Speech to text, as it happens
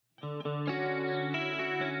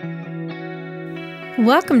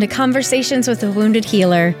Welcome to Conversations with a Wounded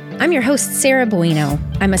Healer. I'm your host, Sarah Bueno.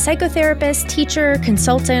 I'm a psychotherapist, teacher,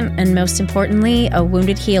 consultant, and most importantly, a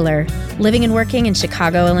wounded healer, living and working in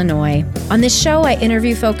Chicago, Illinois. On this show, I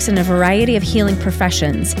interview folks in a variety of healing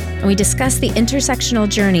professions, and we discuss the intersectional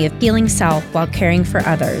journey of healing self while caring for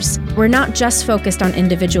others. We're not just focused on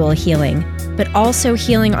individual healing, but also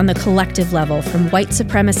healing on the collective level from white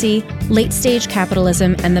supremacy, late-stage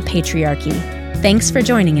capitalism, and the patriarchy. Thanks for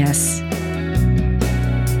joining us.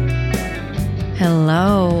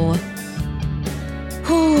 Hello.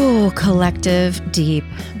 Ooh, collective deep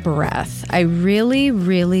breath. I really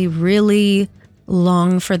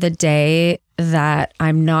long for the day that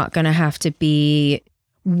I'm not going to have to be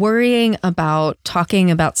worrying about talking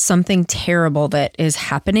about something terrible that is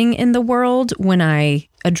happening in the world when I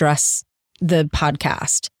address the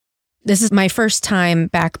podcast. This is my first time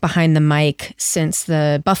back behind the mic since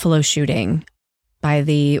the Buffalo shooting by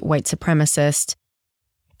the white supremacist.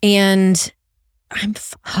 And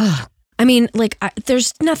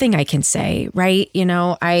there's nothing I can say, right?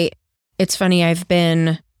 It's funny, I've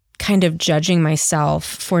been kind of judging myself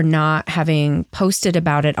for not having posted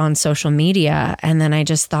about it on social media. And then I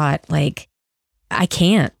just thought, I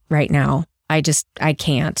can't right now. I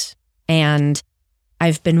can't. And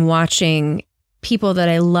I've been watching people that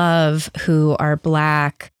I love who are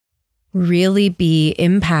Black really be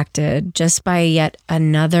impacted just by yet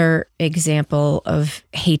another example of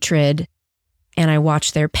hatred. And I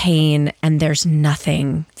watch their pain, and there's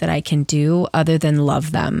nothing that I can do other than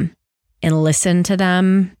love them and listen to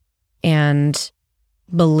them and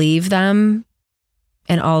believe them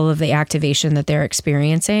and all of the activation that they're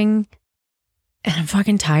experiencing. And I'm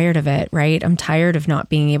fucking tired of it, right? I'm tired of not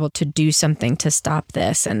being able to do something to stop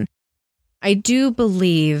this. And I do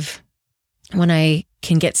believe, when I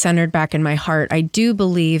can get centered back in my heart, I do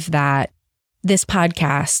believe that this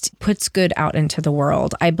podcast puts good out into the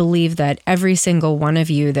world. I believe that every single one of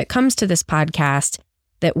you that comes to this podcast,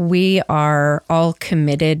 that we are all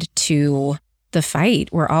committed to the fight.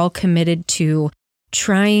 We're all committed to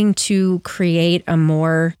trying to create a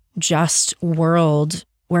more just world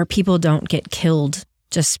where people don't get killed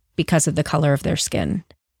just because of the color of their skin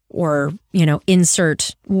or,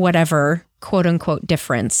 insert whatever quote unquote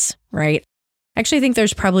difference, right? I actually think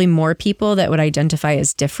there's probably more people that would identify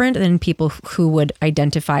as different than people who would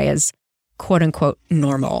identify as quote unquote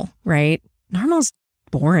normal, right? Normal's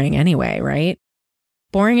boring anyway, right?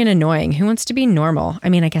 Boring and annoying. Who wants to be normal? I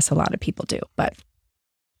mean, I guess a lot of people do, but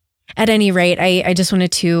at any rate, I just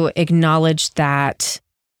wanted to acknowledge that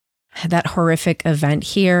horrific event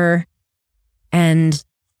here and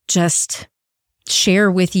just share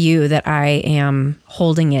with you that I am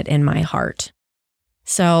holding it in my heart.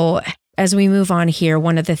 So as we move on here,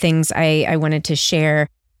 one of the things I wanted to share,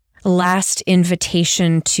 last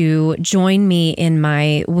invitation to join me in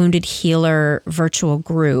my Wounded Healer virtual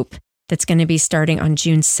group that's going to be starting on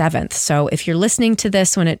June 7th. So if you're listening to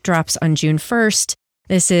this when it drops on June 1st,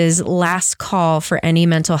 this is last call for any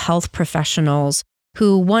mental health professionals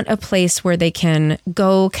who want a place where they can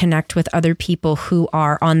go connect with other people who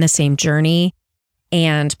are on the same journey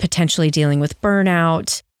and potentially dealing with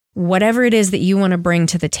burnout. Whatever it is that you want to bring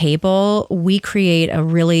to the table, we create a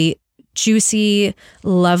really juicy,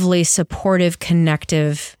 lovely, supportive,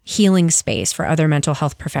 connective healing space for other mental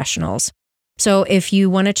health professionals. So if you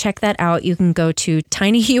want to check that out, you can go to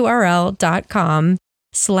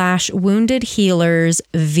tinyurl.com/woundedhealers,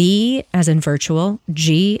 V as in virtual,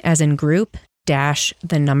 G as in group, dash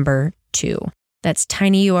the number 2. That's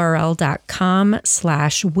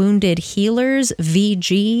tinyurl.com/woundedhealers,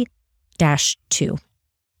 VG-2.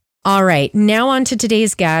 All right, now on to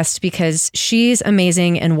today's guest, because she's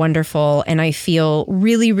amazing and wonderful, and I feel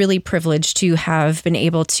really privileged to have been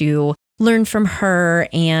able to learn from her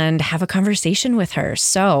and have a conversation with her.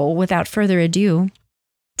 So without further ado,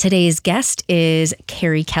 today's guest is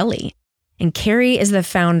Carrie Kelly. And Carrie is the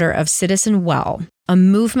founder of Citizen Well, a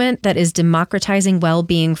movement that is democratizing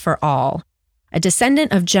well-being for all. A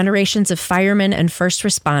descendant of generations of firemen and first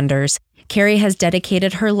responders, Carrie has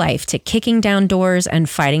dedicated her life to kicking down doors and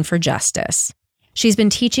fighting for justice. She's been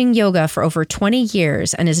teaching yoga for over 20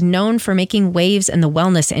 years and is known for making waves in the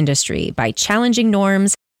wellness industry by challenging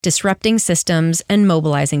norms, disrupting systems, and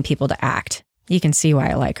mobilizing people to act. You can see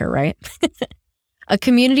why I like her, right? A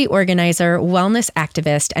community organizer, wellness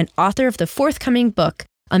activist, and author of the forthcoming book,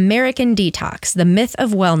 American Detox: The Myth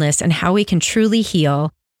of Wellness and How We Can Truly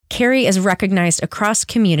Heal, Carrie is recognized across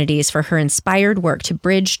communities for her inspired work to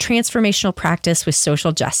bridge transformational practice with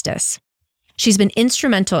social justice. She's been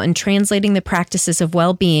instrumental in translating the practices of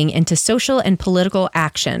well-being into social and political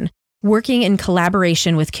action, working in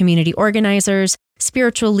collaboration with community organizers,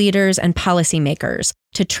 spiritual leaders, and policymakers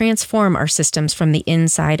to transform our systems from the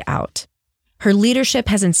inside out. Her leadership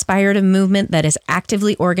has inspired a movement that is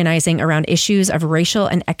actively organizing around issues of racial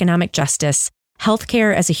and economic justice,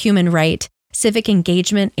 healthcare as a human right, civic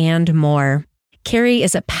engagement, and more. Carrie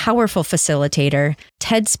is a powerful facilitator,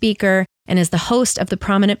 TED speaker, and is the host of the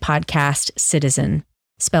prominent podcast Citizen,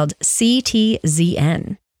 spelled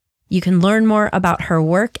CTZN. You can learn more about her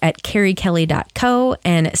work at carriekelly.co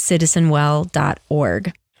and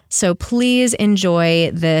citizenwell.org. So please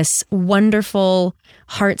enjoy this wonderful,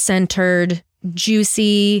 heart-centered,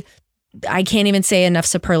 juicy, I can't even say enough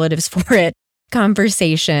superlatives for it,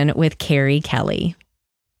 conversation with Carrie Kelly.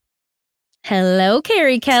 Hello,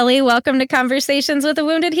 Carrie Kelly. Welcome to Conversations with a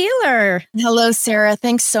Wounded Healer. Hello, Sarah.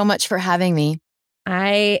 Thanks so much for having me.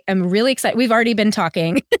 I am really excited. We've already been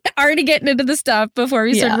talking, already getting into the stuff before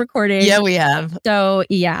we started recording. Yeah, we have. So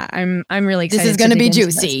yeah, I'm really excited. This is going to be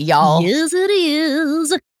juicy, y'all. Yes, it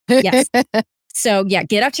is. Yes. So yeah,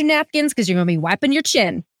 get out your napkins because you're going to be wiping your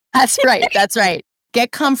chin. That's right. That's right.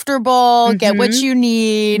 Get comfortable, get what you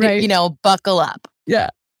need, buckle up. Yeah.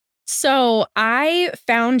 So I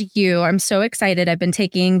found you. I'm so excited. I've been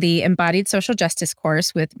taking the Embodied Social Justice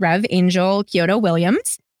course with Rev Angel Kyoto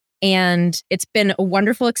Williams, and it's been a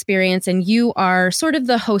wonderful experience. And you are sort of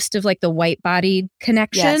the host of like the White Bodied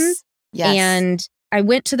Connection. Yes. And I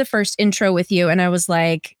went to the first intro with you and I was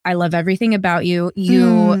like, I love everything about you.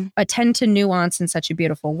 You attend to nuance in such a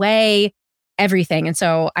beautiful way. Everything. And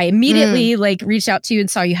so I immediately reached out to you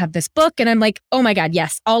and saw you have this book. And I'm like, oh my God,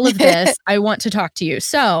 yes, all of this. I want to talk to you.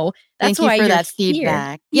 So that's why you're that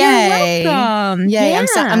feedback. Yay. You're welcome. Yay. Yeah.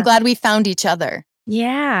 I'm glad we found each other.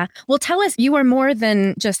 Yeah. Well, tell us, you are more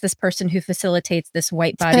than just this person who facilitates this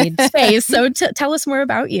white-bodied space. So tell us more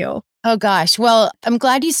about you. Oh gosh. Well, I'm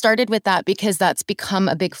glad you started with that because that's become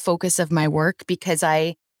a big focus of my work because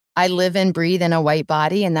I live and breathe in a white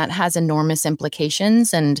body and that has enormous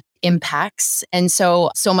implications and impacts. And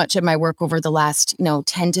so much of my work over the last,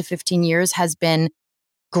 10 to 15 years has been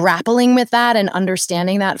grappling with that and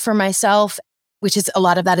understanding that for myself, which is a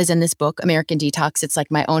lot of that is in this book, American Detox. It's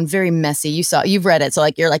like my own very messy, you've read it. So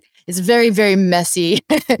you're like, it's very, very messy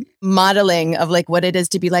modeling of like what it is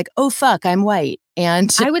to be like, oh, fuck, I'm white.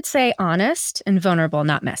 And I would say honest and vulnerable,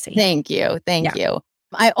 not messy. Thank you. Thank you.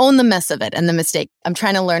 I own the mess of it and the mistake. I'm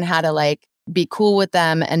trying to learn how to be cool with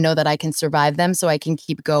them and know that I can survive them so I can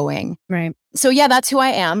keep going. Right. So yeah, that's who I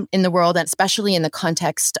am in the world, and especially in the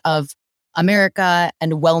context of America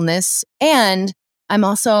and wellness. And I'm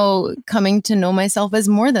also coming to know myself as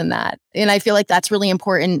more than that. And I feel like that's really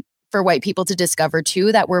important for white people to discover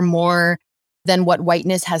too, that we're more than what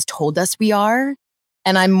whiteness has told us we are.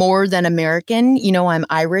 And I'm more than American. I'm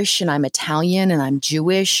Irish and I'm Italian and I'm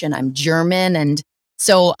Jewish and I'm German. And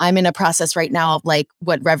so I'm in a process right now of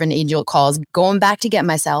what Reverend Angel calls going back to get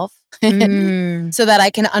myself so that I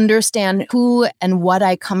can understand who and what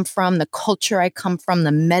I come from, the culture I come from,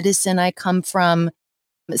 the medicine I come from,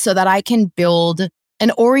 so that I can build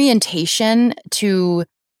an orientation to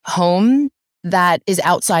home that is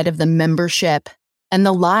outside of the membership and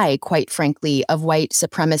the lie, quite frankly, of white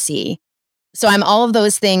supremacy. So I'm all of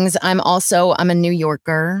those things. I'm a New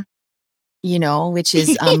Yorker. Which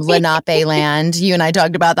is Lenape land. You and I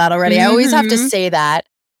talked about that already. I always have to say that.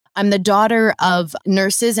 I'm the daughter of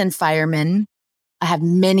nurses and firemen. I have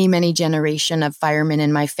many, many generation of firemen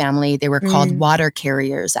in my family. They were called water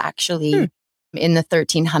carriers, actually. In the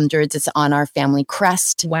 1300s, it's on our family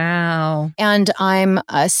crest. Wow. And I'm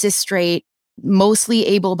a cis straight, mostly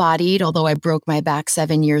able-bodied, although I broke my back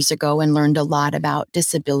 7 years ago and learned a lot about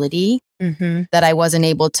disability that I wasn't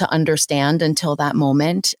able to understand until that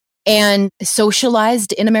moment. And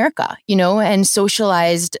socialized in America, and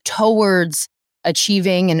socialized towards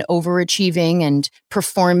achieving and overachieving and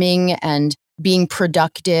performing and being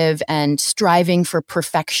productive and striving for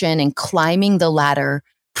perfection and climbing the ladder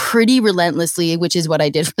pretty relentlessly, which is what I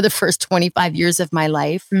did for the first 25 years of my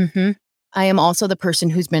life. I am also the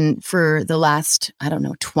person who's been for the last,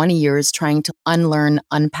 20 years trying to unlearn,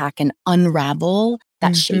 unpack, and unravel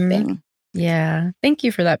that shaping. Yeah. Thank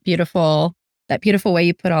you for that beautiful way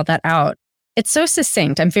you put all that out. It's so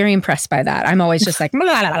succinct. I'm very impressed by that. I'm always just like blah,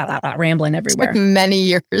 blah, blah, blah, rambling everywhere. Many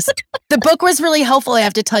years. The book was really helpful, I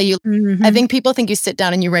have to tell you. I think people think you sit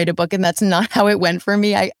down and you write a book, and that's not how it went for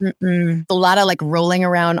me. A lot of rolling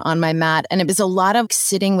around on my mat, and it was a lot of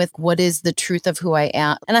sitting with what is the truth of who I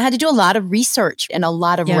am. And I had to do a lot of research and a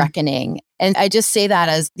lot of reckoning. And I just say that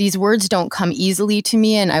as these words don't come easily to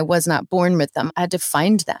me, and I was not born with them. I had to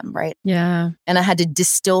find them, right? Yeah. And I had to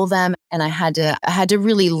distill them, and I had to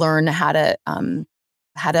really learn how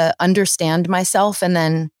to understand myself, and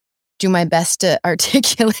then do my best to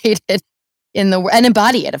articulate it and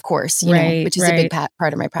embody it, of course, you know, which is a big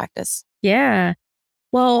part of my practice. Yeah.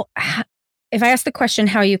 Well, if I ask the question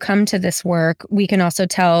how you come to this work, we can also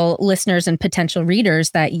tell listeners and potential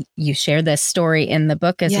readers that you share this story in the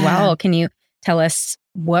book as well. Can you tell us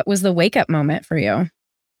what was the wake up moment for you?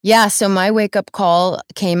 Yeah. So my wake up call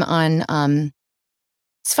came on,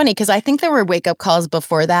 it's funny because I think there were wake up calls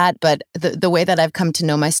before that, but the way that I've come to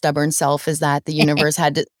know my stubborn self is that the universe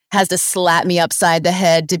has to slap me upside the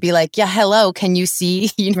head to be like, yeah, hello, can you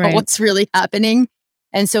see, what's really happening?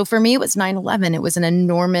 And so for me, it was 9/11. It was an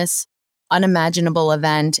enormous, unimaginable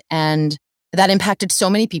event. And that impacted so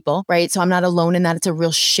many people, right? So I'm not alone in that. It's a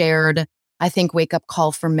real shared, I think, wake up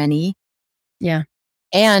call for many. Yeah.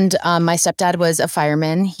 And my stepdad was a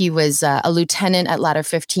fireman. He was a lieutenant at Ladder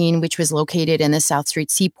 15, which was located in the South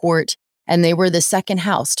Street Seaport. And they were the second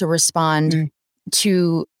house to respond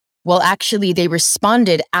to, well, actually, they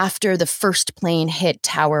responded after the first plane hit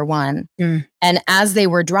Tower 1. And as they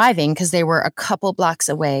were driving, because they were a couple blocks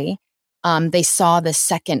away, they saw the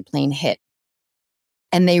second plane hit.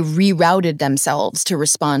 And they rerouted themselves to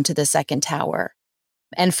respond to the second tower.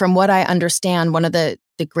 And from what I understand, one of the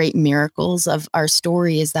great miracles of our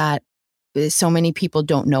story is that so many people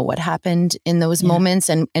don't know what happened in those moments.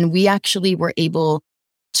 And we actually were able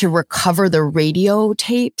to recover the radio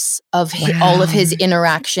tapes of all of his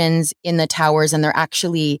interactions in the towers. And they're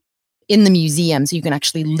actually in the museum. So you can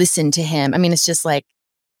actually listen to him. I mean, it's just like,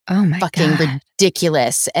 oh my fucking God.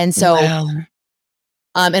 Ridiculous. And so,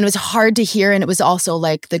 and it was hard to hear. And it was also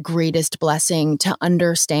like the greatest blessing to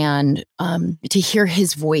understand, to hear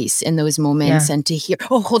his voice in those moments and to hear,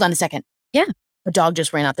 oh, hold on a second. Yeah. A dog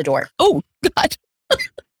just ran out the door. Oh, God.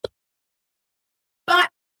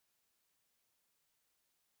 Fuck.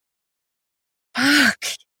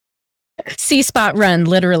 C-spot run,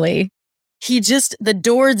 literally. The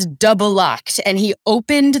door's double locked and he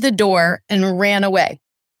opened the door and ran away.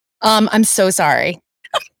 I'm so sorry.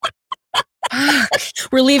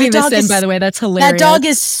 We're leaving this in, by the way. That's hilarious. That dog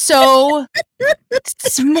is so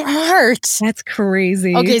smart. That's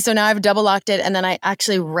crazy. Okay, so now I've double locked it, and then I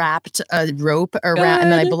actually wrapped a rope around,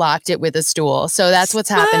 and then I blocked it with a stool. So that's what's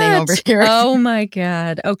happening over here. Oh my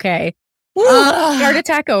God. Okay. Heart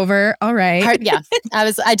attack over. All right.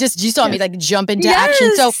 You saw me like jump into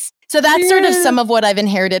action. So that's sort of some of what I've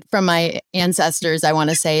inherited from my ancestors. I want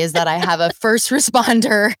to say is that I have a first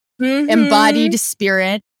responder embodied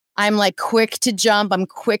spirit. I'm like quick to jump. I'm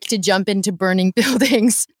quick to jump into burning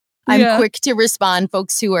buildings. I'm quick to respond.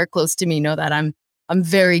 Folks who are close to me know that I'm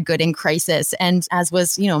very good in crisis. And as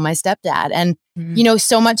was, my stepdad. And,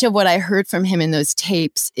 so much of what I heard from him in those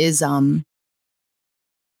tapes is, I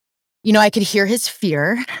could hear his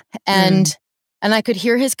fear and I could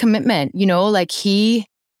hear his commitment, like he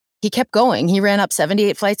kept going. He ran up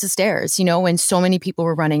 78 flights of stairs, when so many people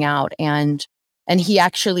were running out. And he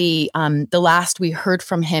actually, the last we heard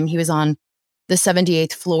from him, he was on the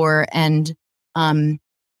 78th floor. And I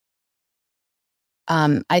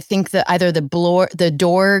think that either the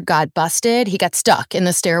door got busted, he got stuck in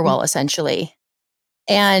the stairwell, essentially.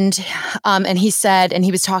 And he said, and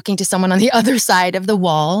he was talking to someone on the other side of the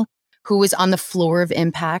wall who was on the floor of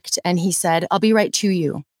impact. And he said, I'll be right to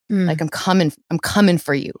you. Like, I'm coming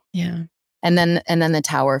for you. Yeah. And then the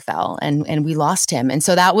tower fell and we lost him. And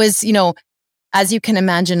so that was, as you can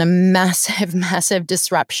imagine, a massive, massive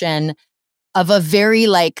disruption of a very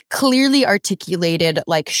like clearly articulated,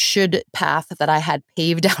 like should path that I had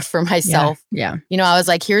paved out for myself. Yeah. I was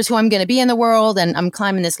like, here's who I'm going to be in the world. And I'm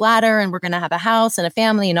climbing this ladder and we're going to have a house and a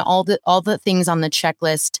family and all the things on the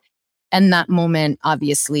checklist. And that moment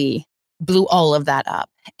obviously blew all of that up.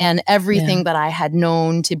 And everything that I had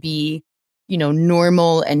known to be,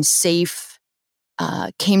 normal and safe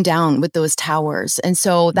came down with those towers. And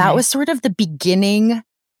so that was sort of the beginning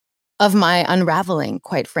of my unraveling,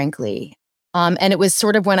 quite frankly. And it was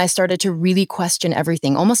sort of when I started to really question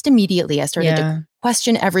everything. Almost immediately, I started to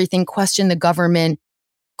question everything, question the government,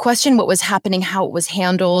 question what was happening, how it was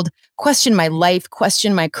handled, question my life,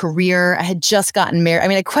 question my career. I had just gotten married. I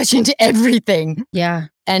mean, I questioned everything. Yeah.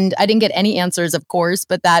 And I didn't get any answers, of course,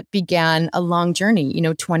 but that began a long journey,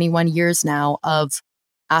 21 years now of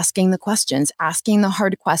asking the questions, asking the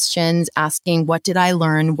hard questions, asking what did I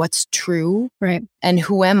learn, what's true, right? And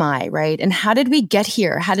who am I, right? And how did we get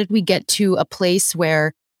here? How did we get to a place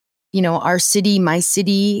where, our city, my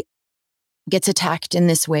city gets attacked in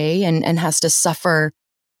this way and has to suffer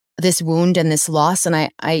this wound and this loss? And I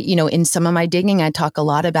in some of my digging, I talk a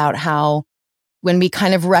lot about how when we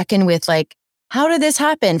kind of reckon with like, how did this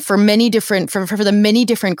happen for the many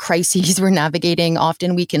different crises we're navigating,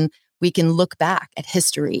 often we can look back at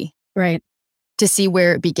history, right, to see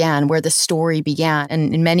where it began, where the story began.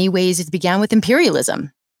 And in many ways, it began with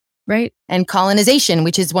imperialism. Right. And colonization,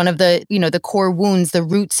 which is one of the, the core wounds, the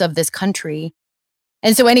roots of this country.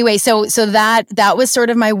 And so anyway, so that was sort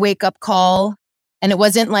of my wake up call. And it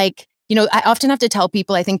wasn't like, I often have to tell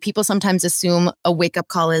people, I think people sometimes assume a wake up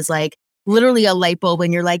call is like literally a light bulb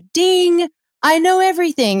and you're like, ding, I know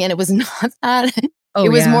everything. And it was not that. Oh, it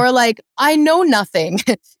was more like, I know nothing.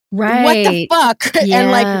 Right. What the fuck?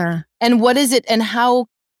 Yeah. And what is it? And how,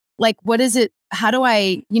 what is it? How do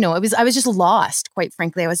I, I was just lost, quite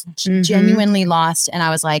frankly. I was genuinely lost. And I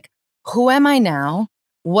was like, who am I now?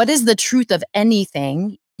 What is the truth of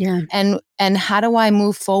anything? Yeah. And how do I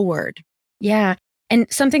move forward? Yeah. And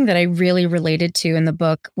something that I really related to in the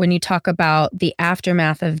book, when you talk about the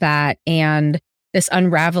aftermath of that and this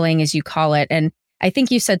unraveling, as you call it. And I think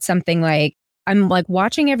you said something like, I'm like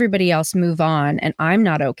watching everybody else move on and I'm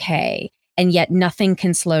not okay. And yet nothing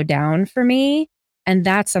can slow down for me. And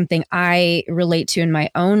that's something I relate to in my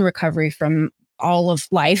own recovery from all of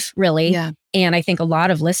life, really. Yeah. And I think a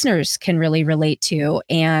lot of listeners can really relate to.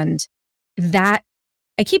 And that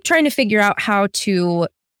I keep trying to figure out how to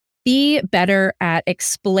be better at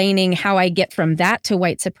explaining how I get from that to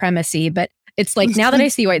white supremacy. But it's like now that I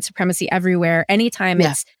see white supremacy everywhere, anytime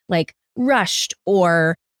it's like rushed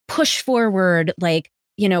or push forward, like,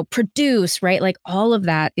 produce, right? Like all of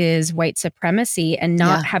that is white supremacy and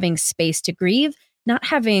not having space to grieve, not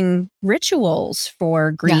having rituals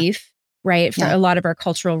for grief, right? For a lot of our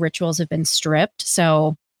cultural rituals have been stripped.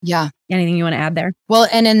 So anything you want to add there? Well,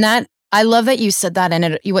 and in that, I love that you said that.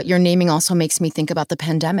 And what you're naming also makes me think about the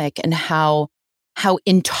pandemic and how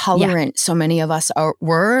intolerant so many of us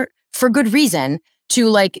were, for good reason, to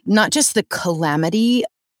like not just the calamity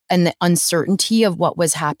and the uncertainty of what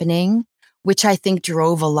was happening, which I think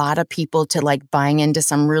drove a lot of people to like buying into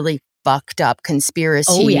some really fucked up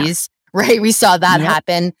conspiracies, right? We saw that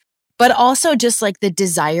happen. But also just like the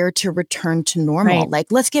desire to return to normal. Like,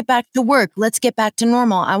 let's get back to work. Let's get back to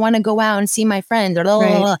normal. I want to go out and see my friends.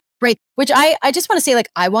 Right. Which I just want to say, like,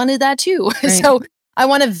 I wanted that too. Right. So I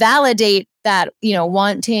want to validate that,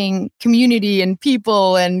 wanting community and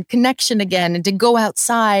people and connection again and to go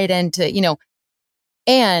outside and to,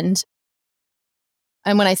 and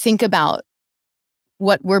when I think about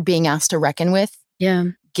what we're being asked to reckon with,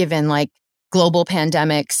 given like global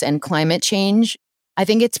pandemics and climate change, I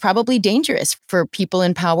think it's probably dangerous for people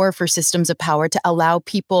in power, for systems of power, to allow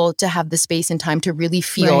people to have the space and time to really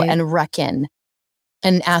feel and reckon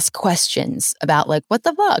and ask questions about like, what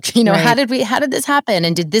the fuck, how did this happen?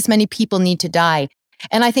 And did this many people need to die?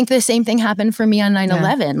 And I think the same thing happened for me on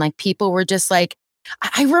 9/11. Like people were just like,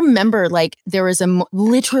 I remember like there was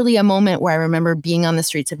literally a moment where I remember being on the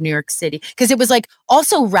streets of New York City because it was like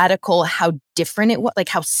also radical how different it was, like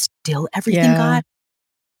how still everything got.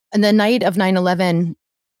 And the night of 9/11,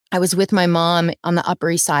 I was with my mom on the Upper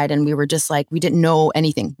East Side and we were just like, we didn't know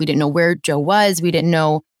anything. We didn't know where Joe was. We had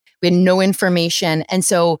no information. And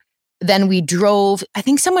so then we drove, I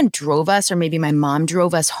think someone drove us, or maybe my mom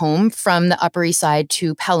drove us home from the Upper East Side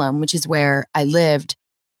to Pelham, which is where I lived.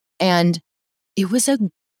 And it was a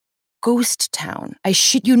ghost town. I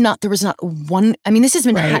shit you not. There was not one, this is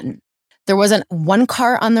Manhattan. Right. There wasn't one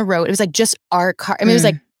car on the road. It was like just our car. It was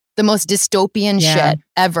like the most dystopian shit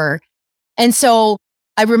ever. And so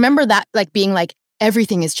I remember that like being like,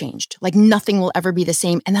 everything has changed. Like nothing will ever be the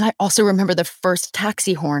same. And then I also remember the first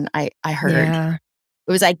taxi horn I heard. Yeah.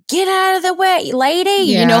 It was like, get out of the way,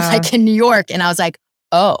 lady, like in New York. And I was like,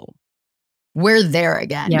 oh, we're there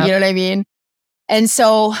again. Yep. You know what I mean? And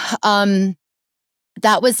so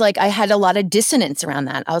that was like, I had a lot of dissonance around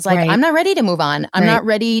that. I was like, I'm not ready to move on. I'm not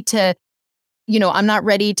ready to, I'm not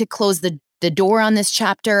ready to close the door on this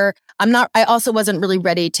chapter. I also wasn't really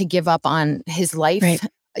ready to give up on his life. Right.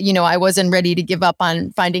 I wasn't ready to give up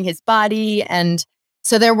on finding his body. And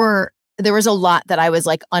so there was a lot that I was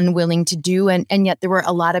like unwilling to do. And yet there were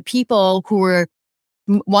a lot of people who were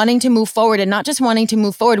wanting to move forward, and not just wanting to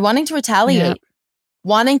move forward, wanting to retaliate,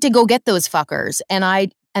 wanting to go get those fuckers.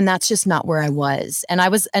 And that's just not where I was. And I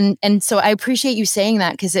was, and so I appreciate you saying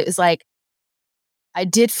that, because it was like, I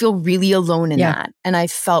did feel really alone in that. And I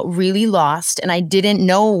felt really lost. And I didn't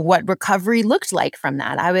know what recovery looked like from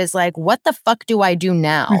that. I was like, what the fuck do I do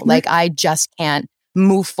now? Mm-hmm. Like, I just can't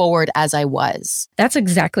move forward as I was. That's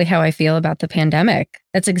exactly how I feel about the pandemic.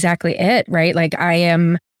 That's exactly it, right? Like, I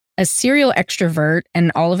am a serial extrovert,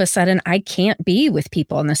 and all of a sudden I can't be with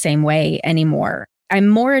people in the same way anymore. I'm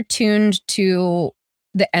more attuned to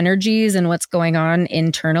the energies and what's going on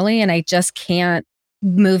internally, and I just can't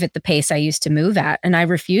move at the pace I used to move at. And I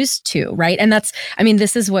refuse to, right? And that's,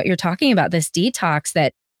 this is what you're talking about, this detox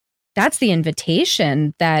that that's the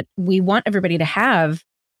invitation that we want everybody to have.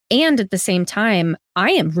 And at the same time,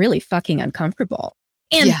 I am really fucking uncomfortable.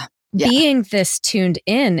 And being this tuned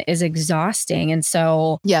in is exhausting. And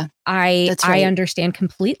so I understand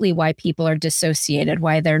completely why people are dissociated,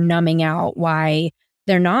 why they're numbing out, why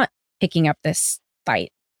they're not picking up this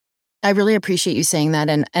fight. I really appreciate you saying that.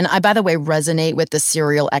 And I, by the way, resonate with the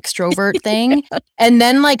serial extrovert thing. And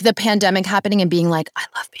then like the pandemic happening and being like, I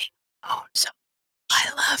love being alone. So I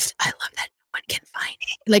love that no one can find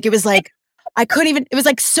me. Like, it was like, I couldn't even, it was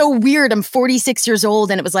like so weird. I'm 46 years old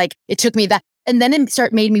and it was like, it took me that. And then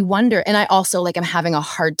it made me wonder. And I also like, I'm having a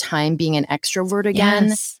hard time being an extrovert again.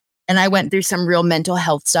 Yes. And I went through some real mental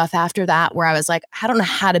health stuff after that, where I was like, I don't know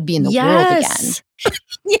how to be in the world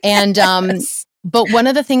again. And, but one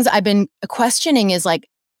of the things I've been questioning is like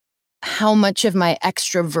how much of my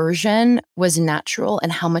extroversion was natural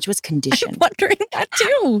and how much was conditioned. I'm wondering that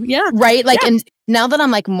too. Yeah. Right. Like, and now that I'm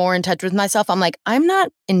like more in touch with myself, I'm like, I'm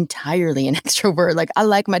not entirely an extrovert. Like, I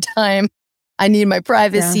like my time. I need my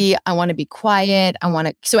privacy. Yeah. I want to be quiet.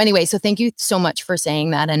 So anyway, so thank you so much for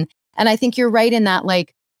saying that. And I think you're right in that,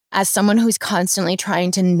 like, as someone who's constantly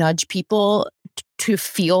trying to nudge people to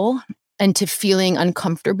feel and to feeling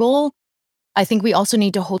uncomfortable, I think we also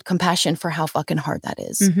need to hold compassion for how fucking hard that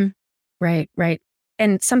is. Mm-hmm. Right.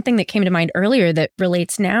 And something that came to mind earlier that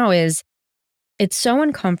relates now is it's so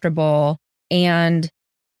uncomfortable, and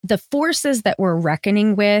the forces that we're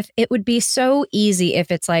reckoning with, it would be so easy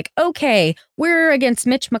if it's like, okay, we're against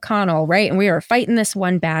Mitch McConnell, right? And we are fighting this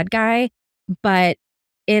one bad guy, but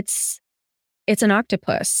it's an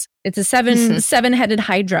octopus. It's a seven-headed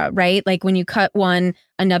hydra, right? Like when you cut one,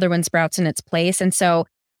 another one sprouts in its place. And so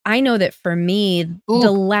I know that for me,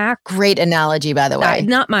 the lack... Great analogy, by the way.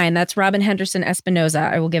 Not mine. That's Robin Henderson Espinosa.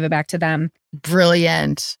 I will give it back to them.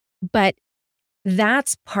 Brilliant. But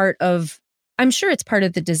that's part of... I'm sure it's part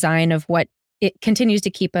of the design of what it continues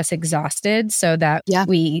to keep us exhausted so that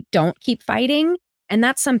we don't keep fighting. And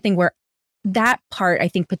that's something where that part, I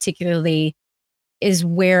think particularly, is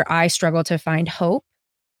where I struggle to find hope,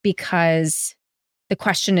 because the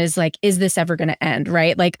question is like, is this ever going to end,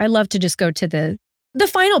 right? Like, I love to just go to the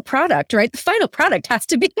final product, right? The final product has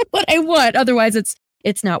to be what I want. Otherwise,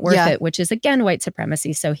 it's not worth it, which is, again, white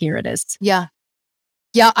supremacy. So here it is. Yeah.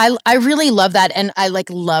 Yeah, I really love that. And I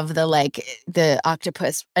love the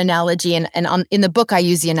octopus analogy. And in the book, I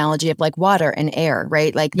use the analogy of like water and air,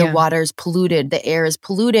 right? Like the water's polluted, the air is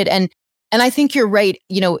polluted. And I think you're right.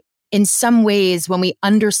 You know, in some ways, when we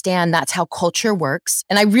understand that's how culture works,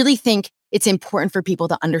 and I really think it's important for people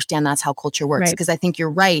to understand that's how culture works, because I think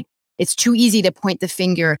you're right. It's too easy to point the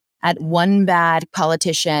finger at one bad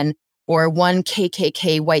politician or one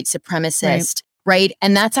KKK white supremacist, right?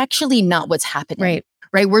 And that's actually not what's happening.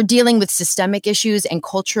 Right. We're dealing with systemic issues and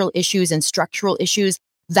cultural issues and structural issues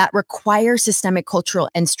that require systemic, cultural,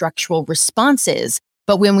 and structural responses.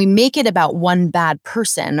 But when we make it about one bad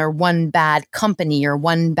person or one bad company or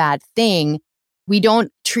one bad thing, we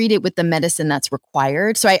don't treat it with the medicine that's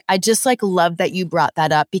required. So I just love that you brought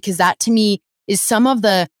that up, because that to me is some of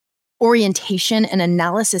the orientation and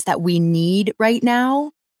analysis that we need right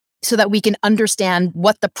now, so that we can understand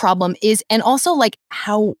what the problem is and also like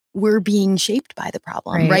how we're being shaped by the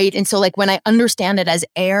problem, right? And so like when I understand it as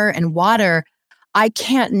air and water, I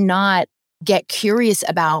can't not get curious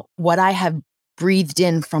about what I have breathed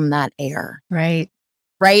in from that air. Right.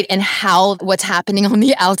 And how what's happening on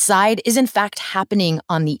the outside is in fact happening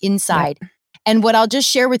on the inside. And what I'll just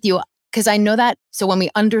share with you, because I know that, so when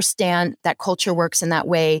we understand that culture works in that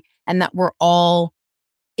way and that we're all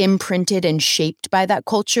imprinted and shaped by that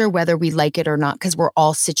culture, whether we like it or not, because we're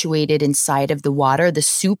all situated inside of the water, the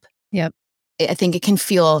soup. I think it can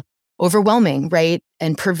feel overwhelming, right?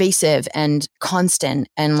 And pervasive and constant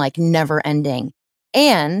and like never ending.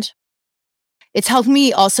 And it's helped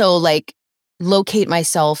me also like locate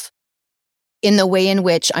myself in the way in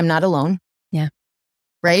which I'm not alone.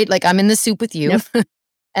 Right? Like I'm in the soup with you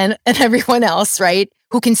and everyone else, right?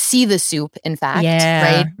 Who can see the soup, in fact.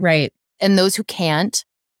 Right. And those who can't.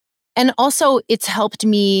 And also it's helped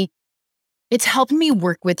me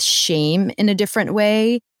work with shame in a different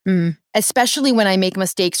way, especially when I make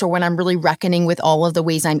mistakes or when I'm really reckoning with all of the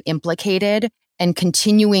ways I'm implicated and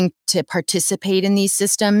continuing to participate in these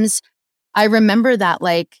systems. I remember that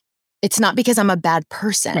like, it's not because I'm a bad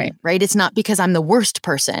person, right? It's not because I'm the worst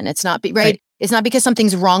person. It's not, It's not because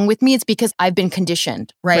something's wrong with me. It's because I've been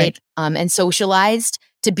conditioned, right? And socialized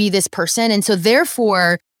to be this person. And so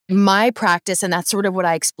therefore, my practice, and that's sort of what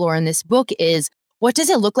I explore in this book, is what does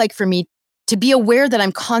it look like for me to be aware that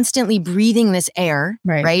I'm constantly breathing this air,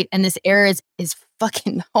 right? And this air is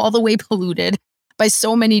fucking all the way polluted by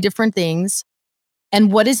so many different things.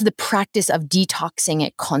 And what is the practice of detoxing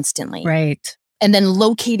it constantly? Right. And then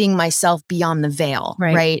locating myself beyond the veil,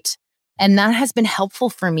 right? And that has been helpful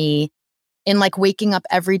for me in like waking up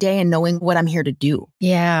every day and knowing what I'm here to do.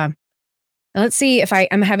 Yeah. Let's see if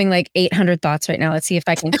I'm having like 800 thoughts right now. Let's see if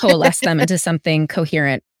I can coalesce them into something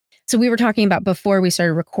coherent. So we were talking about before we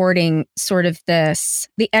started recording sort of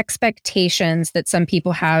the expectations that some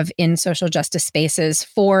people have in social justice spaces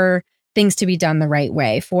for things to be done the right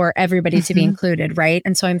way, for everybody to be included, right?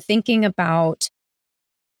 And so I'm thinking about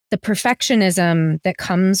the perfectionism that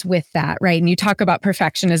comes with that, right? And you talk about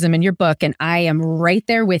perfectionism in your book, and I am right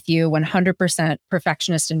there with you, 100%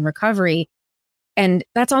 perfectionist in recovery. And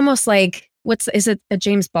that's almost like, is it a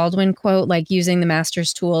James Baldwin quote, like using the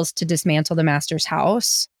master's tools to dismantle the master's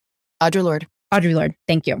house? Audre Lorde.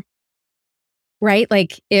 Thank you. Right?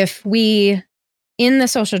 Like if we in the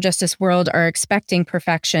social justice world are expecting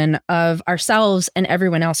perfection of ourselves and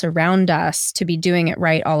everyone else around us to be doing it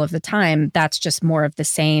right all of the time, that's just more of the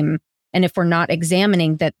same. And if we're not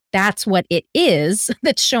examining that that's what it is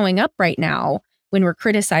that's showing up right now when we're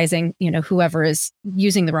criticizing, whoever is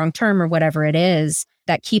using the wrong term or whatever it is,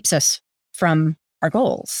 that keeps us from our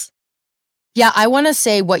goals. Yeah, I want to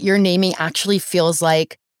say what you're naming actually feels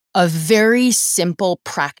like a very simple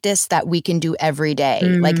practice that we can do every day.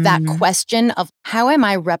 Like that question of how am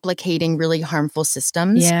I replicating really harmful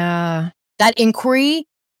systems? Yeah. That inquiry.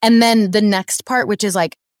 And then the next part, which is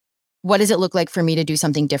like, what does it look like for me to do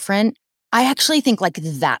something different? I actually think like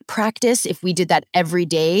that practice, if we did that every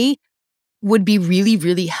day, would be really,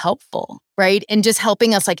 really helpful, right? And just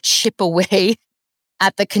helping us like chip away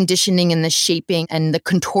at the conditioning and the shaping and the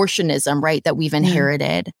contortionism, right, that we've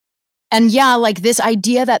inherited. And yeah, like this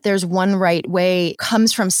idea that there's one right way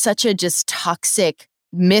comes from such a just toxic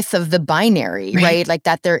myth of the binary, right? Like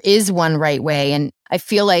that there is one right way. And I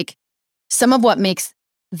feel like some of what makes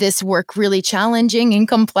this work really challenging and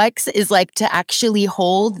complex is like to actually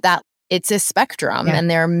hold that it's a spectrum and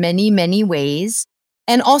there are many, many ways.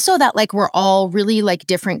 And also that like we're all really like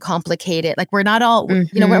different, complicated. Like we're not all, we're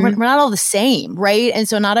not all the same, right? And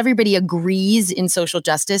so not everybody agrees in social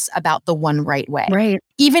justice about the one right way. Right.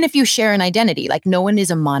 Even if you share an identity, like no one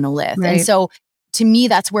is a monolith. Right. And so to me,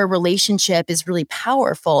 that's where relationship is really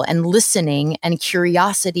powerful and listening and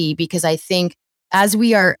curiosity, because I think as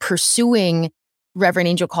we are pursuing, Reverend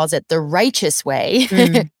Angel calls it the righteous way,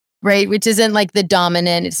 right? Which isn't like the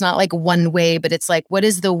dominant, it's not like one way, but it's like, what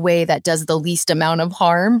is the way that does the least amount of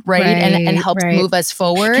harm, right? And helps move us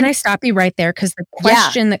forward. Can I stop you right there? Because the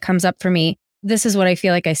question that comes up for me, this is what I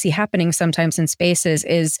feel like I see happening sometimes in spaces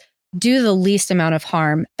is do the least amount of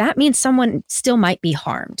harm. That means someone still might be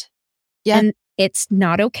harmed. Yeah. And it's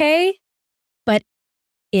not okay, but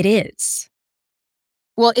it is.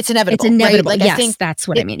 Well, it's inevitable. It's inevitable. Right? Like, yes, I think that's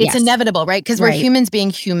what I mean. It's inevitable, right? Because we're humans being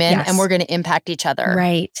human and we're going to impact each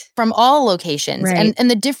other from all locations.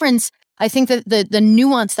 And the difference, I think that the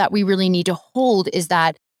nuance that we really need to hold is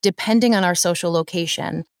that depending on our social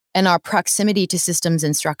location and our proximity to systems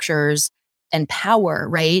and structures and power,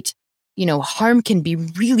 right? Harm can be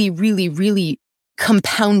really, really, really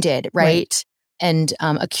compounded, right? And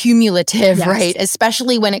accumulative, right?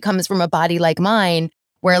 Especially when it comes from a body like mine,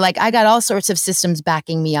 where like I got all sorts of systems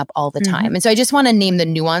backing me up all the time. And so I just want to name the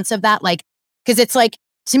nuance of that, like, because it's like,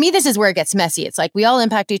 to me, this is where it gets messy. It's like we all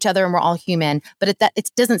impact each other and we're all human, but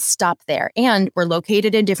it doesn't stop there. And we're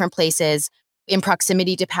located in different places in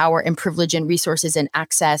proximity to power and privilege and resources and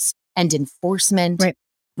access and enforcement,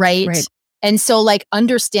 right? And so like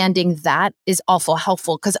understanding that is awful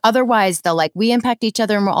helpful, because otherwise we impact each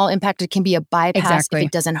other and we're all impacted can be a bypass if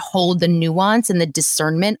it doesn't hold the nuance and the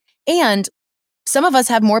discernment. And some of us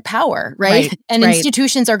have more power, right? And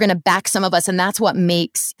institutions are going to back some of us. And that's what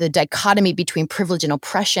makes the dichotomy between privilege and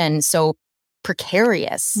oppression so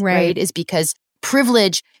precarious, right? Is because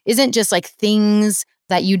privilege isn't just like things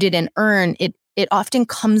that you didn't earn. It often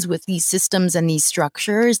comes with these systems and these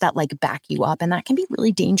structures that like back you up. And that can be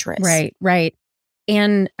really dangerous. Right.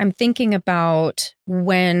 And I'm thinking about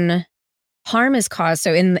when harm is caused.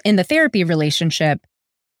 So in the therapy relationship,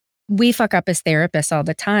 we fuck up as therapists all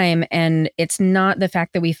the time. And it's not the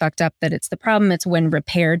fact that we fucked up that it's the problem. It's when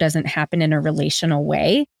repair doesn't happen in a relational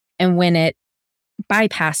way. And when it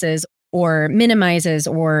bypasses or minimizes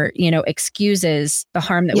or, excuses the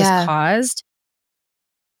harm that was caused.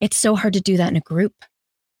 It's so hard to do that in a group.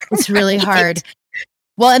 It's really hard.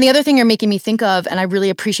 Well, and the other thing you're making me think of, and I really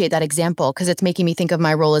appreciate that example because it's making me think of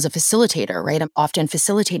my role as a facilitator, right? I'm often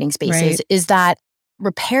facilitating spaces, is that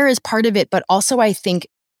repair is part of it, but also I think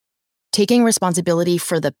taking responsibility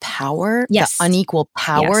for the power, the unequal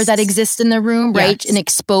power that exists in the room, right? And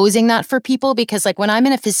exposing that for people, because like when I'm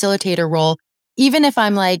in a facilitator role, even if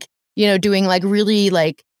I'm like, doing like really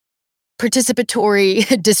like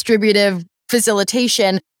participatory, distributive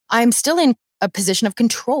facilitation, I'm still in a position of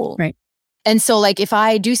control. Right. And so like if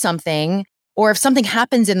I do something or if something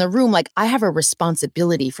happens in the room, like I have a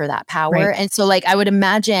responsibility for that power. Right. And so like I would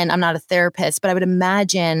imagine, I'm not a therapist, but I would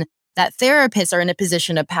imagine that therapists are in a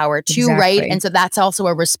position of power too, right? Exactly. And so that's also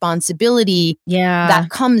a responsibility Yeah.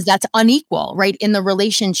 that's unequal, right? In the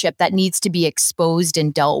relationship that needs to be exposed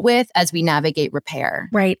and dealt with as we navigate repair.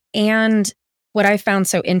 Right. And what I found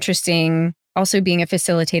so interesting, also being a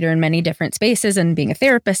facilitator in many different spaces and being a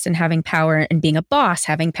therapist and having power and being a boss,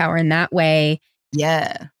 having power in that way.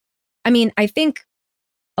 Yeah. I mean, I think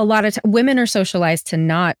a lot of women are socialized to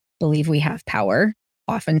not believe we have power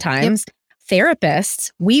oftentimes. Yep.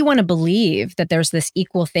 Therapists, we want to believe that there's this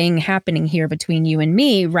equal thing happening here between you and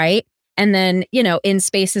me, right? And then, in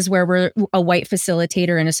spaces where we're a white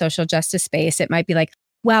facilitator in a social justice space, it might be like,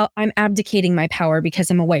 well, I'm abdicating my power because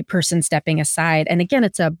I'm a white person stepping aside. And again,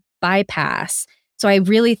 it's a bypass. So I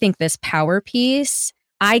really think this power piece,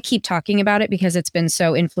 I keep talking about it because it's been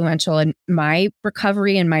so influential in my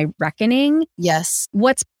recovery and my reckoning. Yes.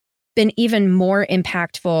 What's been even more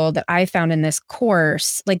impactful that I found in this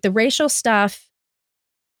course, like the racial stuff,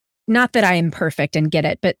 not that I am perfect and get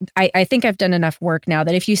it, but I think I've done enough work now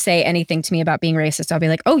that if you say anything to me about being racist, I'll be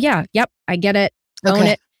like, oh yeah, yep, I get it, own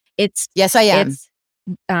it. It's yes, I am. It's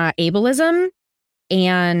ableism,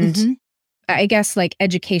 and I guess like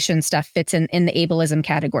education stuff fits in the ableism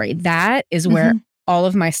category. That is where all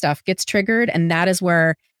of my stuff gets triggered, and that is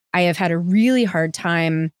where I have had a really hard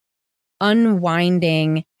time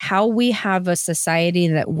unwinding how we have a society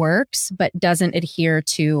that works but doesn't adhere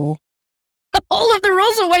to all of the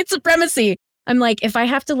rules of white supremacy. I'm like, if I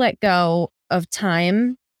have to let go of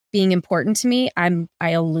time being important to me,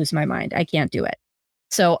 I'll lose my mind. I can't do it.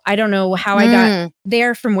 So I don't know how I got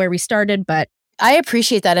there from where we started, but I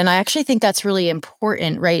appreciate that. And I actually think that's really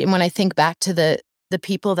important, right? And when I think back to the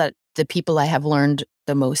people I have learned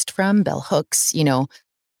the most from, bell hooks,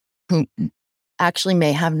 who actually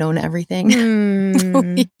may have known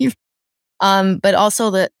everything. But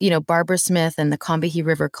also Barbara Smith and the Combahee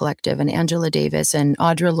River Collective and Angela Davis and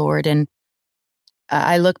Audre Lorde. And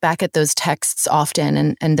I look back at those texts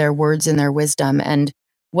often and their words and their wisdom and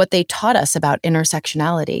what they taught us about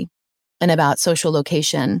intersectionality and about social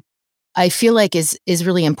location, I feel like is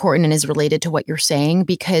really important and is related to what you're saying,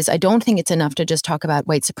 because I don't think it's enough to just talk about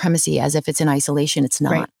white supremacy as if it's in isolation. It's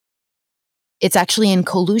not. Right. It's actually in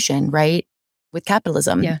collusion, right? With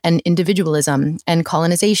capitalism and individualism and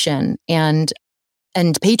colonization and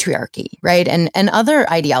patriarchy, right? And other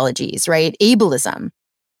ideologies, right? Ableism.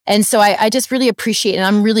 And so I just really appreciate, and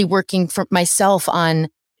I'm really working for myself on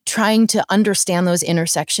trying to understand those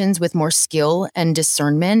intersections with more skill and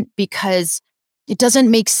discernment, because it doesn't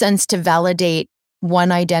make sense to validate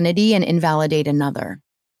one identity and invalidate another,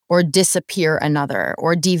 or disappear another,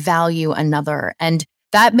 or devalue another. And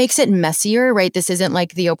that makes it messier, right? This isn't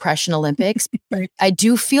like the oppression Olympics. Right. I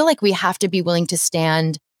do feel like we have to be willing to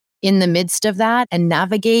stand in the midst of that and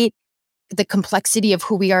navigate the complexity of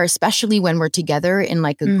who we are, especially when we're together in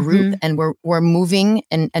like a group and we're moving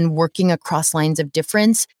and working across lines of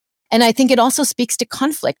difference. And I think it also speaks to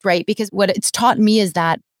conflict, right? Because what it's taught me is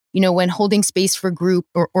that, when holding space for group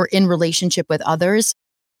or in relationship with others,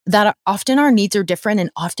 that often our needs are different and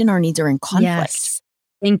often our needs are in conflict. Yes.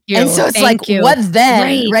 Thank you. And so it's what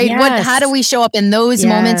then, right? Yes. How do we show up in those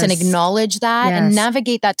moments and acknowledge that and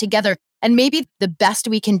navigate that together? And maybe the best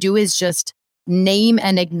we can do is just name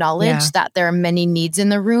and acknowledge that there are many needs in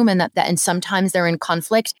the room, and that and sometimes they're in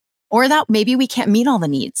conflict, or that maybe we can't meet all the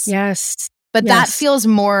needs. Yes. But that feels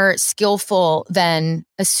more skillful than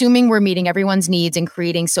assuming we're meeting everyone's needs and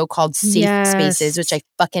creating so-called safe spaces, which I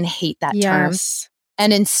fucking hate that term.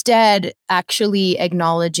 And instead actually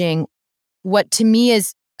acknowledging what to me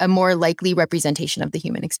is a more likely representation of the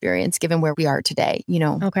human experience, given where we are today,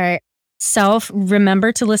 Okay.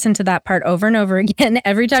 Remember to listen to that part over and over again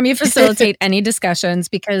every time you facilitate any discussions,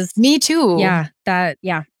 because me too.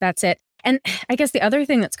 That's it. And I guess the other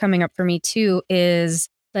thing that's coming up for me too is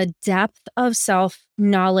the depth of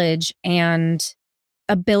self-knowledge and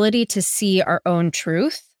ability to see our own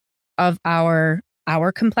truth of our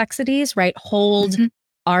complexities, right? Hold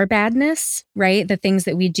our badness, right? The things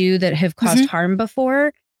that we do that have caused harm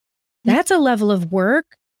before. That's a level of work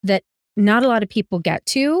that not a lot of people get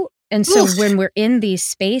to. And so when we're in these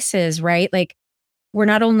spaces, right, like we're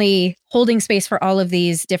not only holding space for all of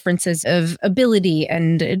these differences of ability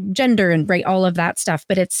and gender and right, all of that stuff,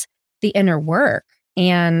 but it's the inner work.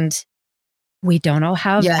 And we don't all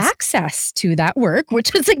have access to that work,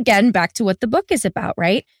 which is again back to what the book is about,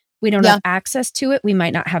 right? We don't have access to it. We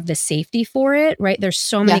might not have the safety for it, right? There's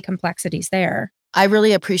so many complexities there. I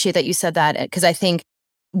really appreciate that you said that, because I think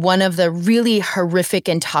one of the really horrific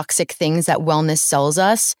and toxic things that wellness sells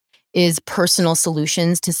us is personal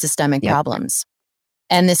solutions to systemic problems.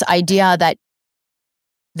 And this idea that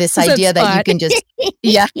you can just,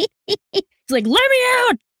 It's like, let me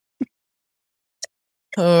out.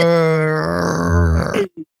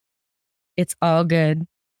 It's all good.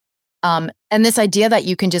 And this idea that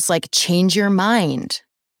you can just like change your mind,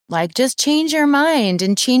 like just change your mind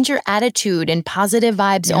and change your attitude and positive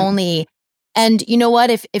vibes only. And you know what?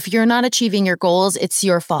 If you're not achieving your goals, it's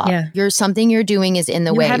your fault. Something you're doing is in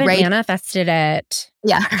the way, haven't right? Manifested it.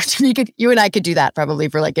 Yeah. You and I could do that probably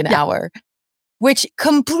for like an hour, which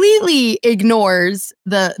completely ignores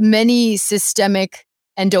the many systemic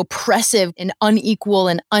and oppressive and unequal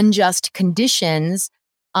and unjust conditions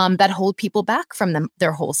that hold people back from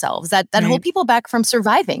their whole selves, that hold people back from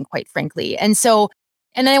surviving, quite frankly. And so,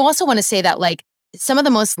 and I also want to say that like some of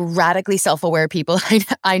the most radically self-aware people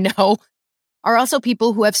I know are also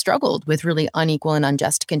people who have struggled with really unequal and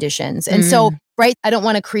unjust conditions. And so, right, I don't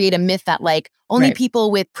want to create a myth that like only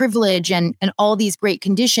people with privilege and all these great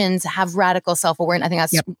conditions have radical self-awareness. I think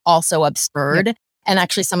that's also absurd. And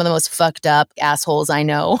actually some of the most fucked up assholes I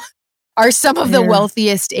know are some of the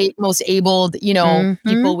wealthiest, most abled,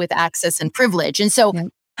 people with access and privilege. And so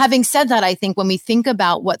having said that, I think when we think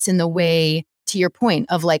about what's in the way, to your point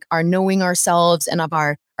of like our knowing ourselves and of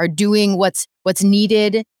our doing what's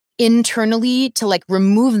needed internally to like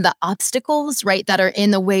remove the obstacles, right, that are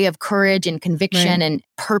in the way of courage and conviction and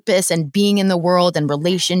purpose and being in the world and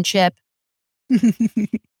relationship.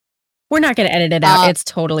 We're not going to edit it out. It's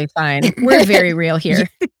totally fine. We're very real here.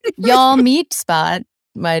 Y'all meet Spot.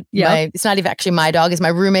 It's not even actually my dog, it's my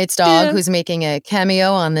roommate's dog who's making a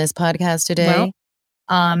cameo on this podcast today.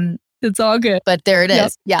 Well, it's all good. But there it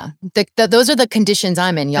is. Yeah. Those are the conditions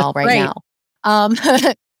I'm in, y'all, right now.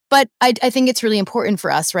 But I think it's really important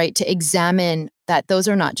for us, right, to examine that those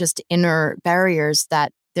are not just inner barriers,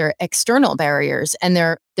 that they're external barriers, and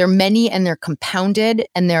they're many, and they're compounded,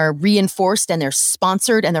 and they're reinforced, and they're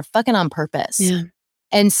sponsored, and they're fucking on purpose. Yeah.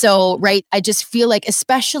 And so, right, I just feel like,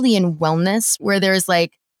 especially in wellness, where there's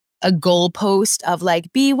like a goalpost of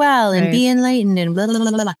like, be well and be enlightened and blah, blah,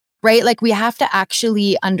 blah, blah, blah, right? Like we have to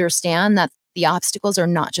actually understand that the obstacles are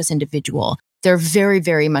not just individual. They're very,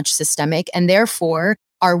 very much systemic. And therefore,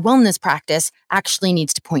 our wellness practice actually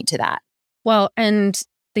needs to point to that. Well, and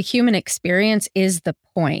the human experience is the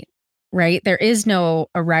point, right? There is no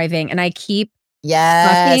arriving. And I keep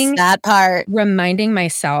that part. Reminding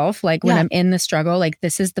myself, like when I'm in the struggle, like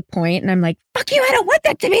this is the point. And I'm like, fuck you, I don't want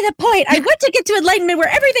that to be the point. I want to get to enlightenment where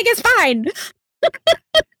everything is fine.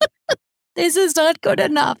 This is not good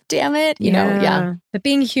enough, damn it. But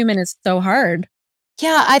being human is so hard.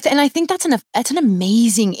 Yeah, and I think that's an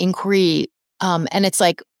amazing inquiry. And it's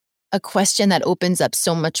like a question that opens up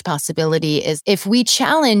so much possibility is if we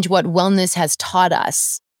challenge what wellness has taught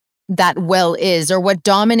us that well is, or what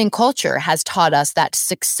dominant culture has taught us that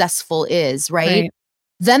successful is, right?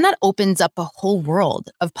 Then that opens up a whole world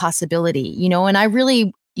of possibility, and I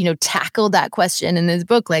really, tackled that question in this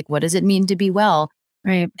book, like, what does it mean to be well?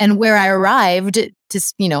 Right. And where I arrived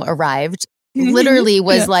literally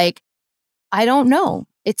was like, I don't know.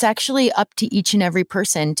 It's actually up to each and every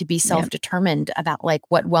person to be self-determined about like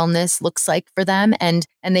what wellness looks like for them. And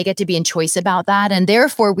they get to be in choice about that. And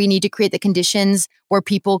therefore we need to create the conditions where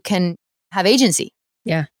people can have agency.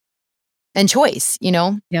 Yeah. And choice,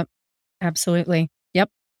 Yep. Absolutely. Yep.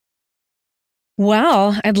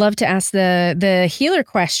 Well, I'd love to ask the healer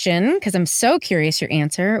question, because I'm so curious your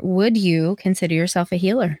answer. Would you consider yourself a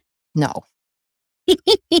healer? No.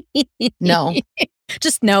 No.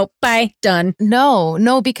 Just no, bye, done.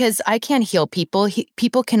 No, because I can't heal people.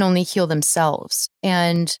 People can only heal themselves.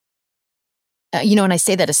 And, and I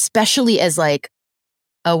say that especially as like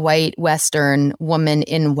a white Western woman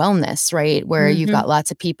in wellness, right? Where you've got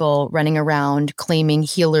lots of people running around claiming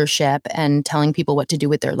healership and telling people what to do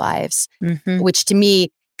with their lives, which to me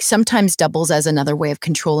sometimes doubles as another way of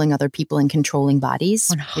controlling other people and controlling bodies.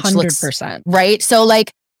 100%. Right? So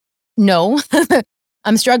like, no.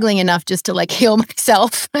 I'm struggling enough just to like heal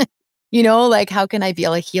myself, like how can I be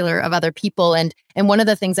a healer of other people? And one of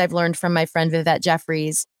the things I've learned from my friend Vivette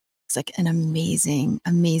Jeffries, is like an amazing,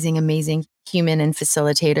 amazing, amazing human and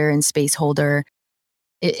facilitator and space holder,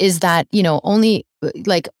 is that, only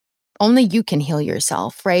you can heal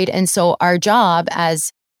yourself, right? And so our job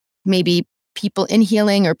as maybe people in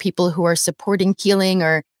healing or people who are supporting healing,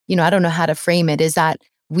 or, I don't know how to frame it, is that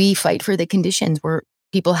we fight for the conditions where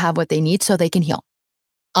people have what they need so they can heal.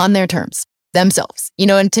 On their terms. themselves,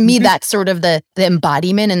 and to me, that's sort of the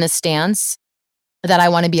embodiment and the stance that I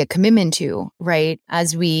want to be a commitment to, right?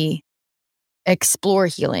 As we explore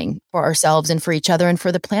healing for ourselves and for each other and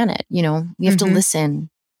for the planet, we have to listen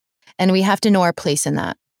and we have to know our place in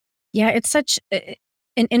that. Yeah, it's such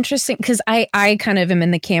an interesting, because I kind of am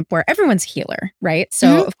in the camp where everyone's a healer, right?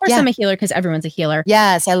 So of course I'm a healer because everyone's a healer.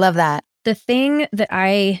 Yes, I love that. The thing that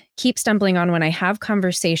I keep stumbling on when I have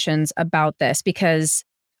conversations about this, because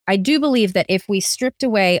I do believe that if we stripped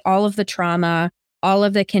away all of the trauma, all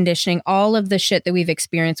of the conditioning, all of the shit that we've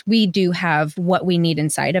experienced, we do have what we need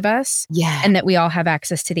inside of us. Yeah. And that we all have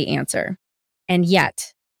access to the answer. And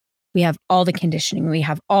yet we have all the conditioning, we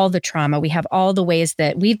have all the trauma, we have all the ways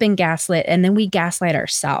that we've been gaslit, and then we gaslight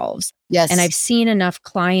ourselves. Yes. And I've seen enough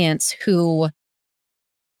clients who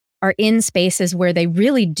are in spaces where they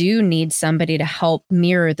really do need somebody to help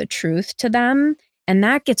mirror the truth to them. And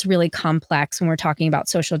that gets really complex when we're talking about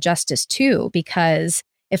social justice too, because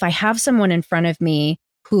if I have someone in front of me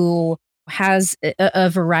who has a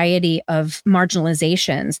variety of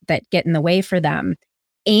marginalizations that get in the way for them,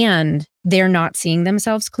 and they're not seeing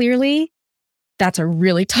themselves clearly, that's a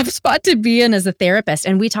really tough spot to be in as a therapist.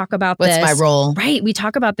 And we talk about What's my role? Right. We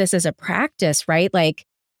talk about this as a practice, right? Like,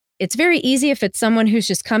 it's very easy if it's someone who's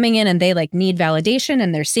just coming in and they like need validation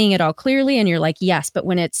and they're seeing it all clearly. And you're like, yes, but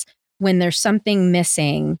when there's something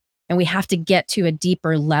missing and we have to get to a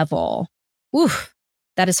deeper level, oof,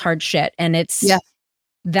 that is hard shit. And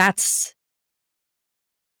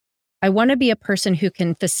I want to be a person who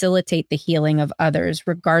can facilitate the healing of others,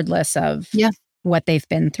 regardless of what they've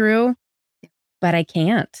been through, but I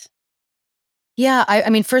can't. Yeah. I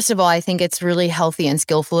mean, first of all, I think it's really healthy and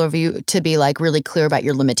skillful of you to be like really clear about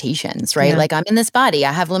your limitations, right? Yeah. Like, I'm in this body,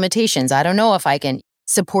 I have limitations. I don't know if I can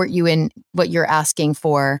support you in what you're asking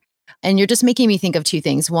for. And you're just making me think of two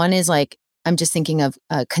things. One is like, I'm just thinking of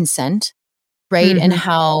consent, right? And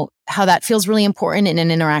how that feels really important in an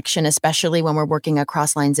interaction, especially when we're working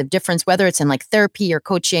across lines of difference, whether it's in like therapy or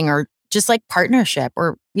coaching or just like partnership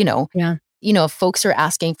or, if folks are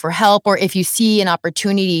asking for help, or if you see an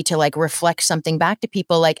opportunity to like reflect something back to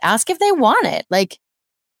people, like ask if they want it. Like,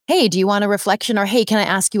 hey, do you want a reflection? Or, hey, can I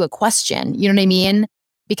ask you a question? You know what I mean?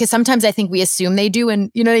 Because sometimes I think we assume they do. And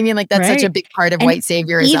you know what I mean? Like, that's such a big part of white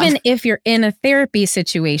saviorism. Even if you're in a therapy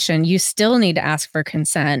situation, you still need to ask for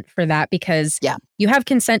consent for that, because you have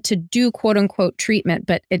consent to do quote unquote treatment,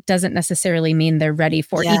 but it doesn't necessarily mean they're ready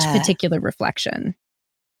for each particular reflection.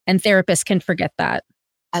 And therapists can forget that.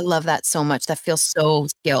 I love that so much. That feels so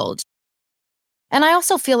skilled. And I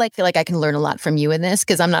also feel like I can learn a lot from you in this,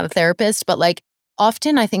 because I'm not a therapist, but like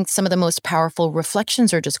often I think some of the most powerful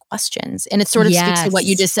reflections are just questions. And it sort of speaks to what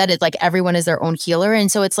you just said. It's like everyone is their own healer.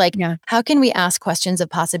 And so it's like, how can we ask questions of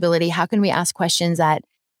possibility? How can we ask questions that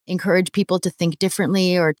encourage people to think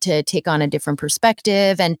differently or to take on a different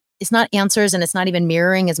perspective? And it's not answers and it's not even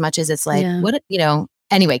mirroring as much as it's like,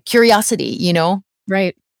 anyway, curiosity,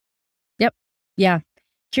 Right. Yep. Yeah.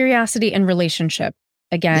 Curiosity and relationship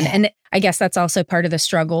again. And I guess that's also part of the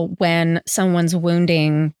struggle when someone's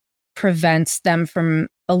wounding prevents them from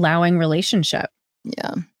allowing relationship.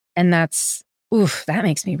 Yeah. And that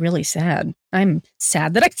makes me really sad. I'm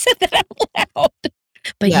sad that I said that out loud.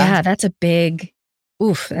 But that's a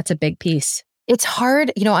big piece. It's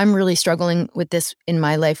hard. I'm really struggling with this in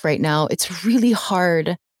my life right now. It's really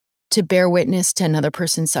hard to bear witness to another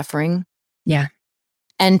person's suffering. Yeah.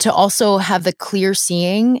 And to also have the clear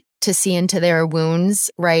seeing to see into their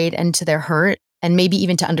wounds, right? And to their hurt, and maybe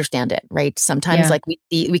even to understand it, right? Sometimes like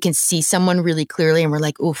we can see someone really clearly and we're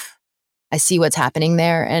like, oof, I see what's happening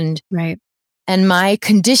there. And my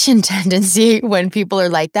conditioned tendency when people are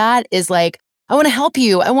like that is like, I want to help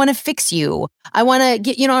you. I want to fix you. I want to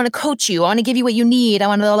get, I want to coach you. I want to give you what you need. I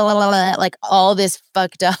want to like all this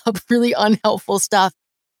fucked up, really unhelpful stuff.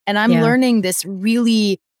 And I'm learning this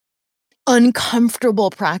really uncomfortable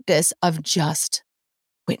practice of just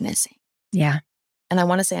witnessing. Yeah. And I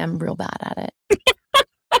want to say I'm real bad at it.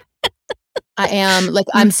 I am like,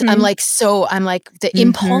 I'm like the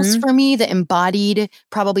impulse for me, the embodied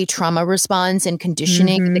probably trauma response and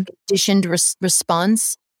conditioning, the conditioned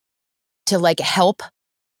response to like help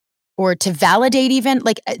or to validate, even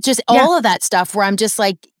like just all of that stuff where I'm just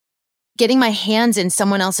like getting my hands in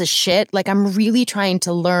someone else's shit. Like, I'm really trying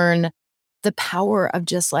to learn the power of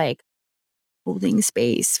just like holding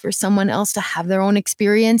space for someone else to have their own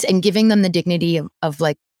experience and giving them the dignity of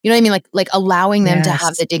like, you know what I mean? Like allowing them to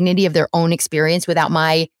have the dignity of their own experience without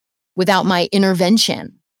my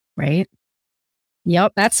intervention. Right.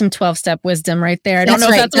 Yep. That's some 12-step wisdom right there. I don't That's know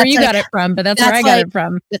if right. that's where That's you like- got it from, but that's where that's I got like- it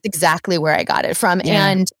from. That's exactly where I got it from.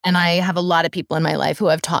 Yeah. And I have a lot of people in my life who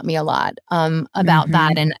have taught me a lot about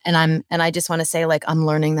that. And I just want to say, like, I'm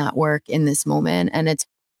learning that work in this moment. And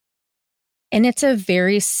it's a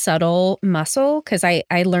very subtle muscle, because I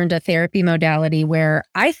learned a therapy modality where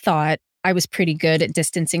I thought I was pretty good at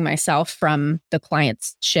distancing myself from the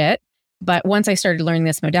client's shit. But once I started learning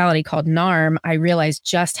this modality called NARM, I realized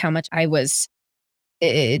just how much I was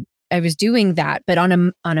doing that, but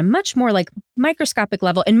on a much more like microscopic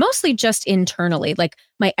level, and mostly just internally. Like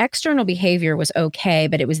my external behavior was okay,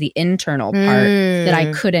 but it was the internal part that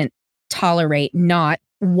I couldn't tolerate not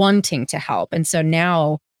wanting to help. And so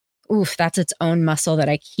now, that's its own muscle that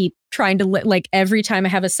I keep trying to like every time I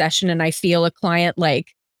have a session and I feel a client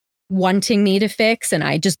like wanting me to fix, and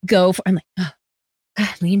I just I'm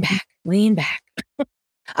like, lean back.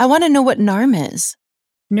 I want to know what NARM is.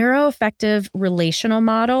 Neuroaffective relational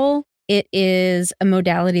model. It is a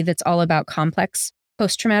modality that's all about complex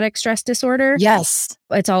post-traumatic stress disorder. Yes.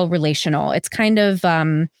 It's all relational. It's kind of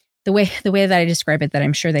the way that I describe it, that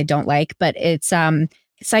I'm sure they don't like, but it's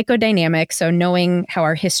psychodynamic. So knowing how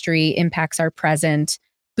our history impacts our present.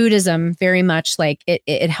 Buddhism, very much like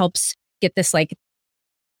it helps get this, like,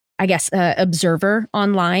 I guess, observer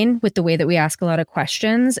online with the way that we ask a lot of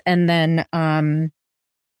questions. And then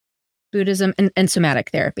Buddhism and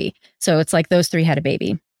somatic therapy. So it's like those three had a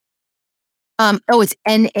baby. It's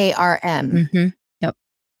NARM. Mm-hmm. Yep.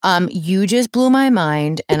 You just blew my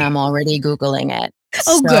mind, and I'm already Googling it.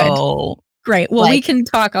 Oh, good. Great. Well, we can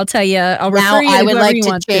talk. I'll tell you. I'll refer you to I would like you to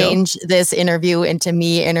want change this interview into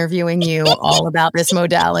me interviewing you all about this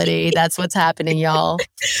modality. That's what's happening, y'all.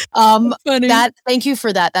 Funny. Thank you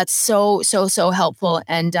for that. That's so helpful.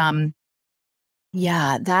 And I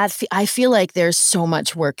feel like there's so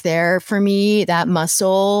much work there for me, that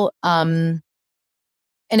muscle.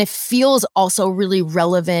 And it feels also really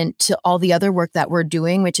relevant to all the other work that we're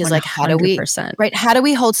doing, which is 100%. like, how do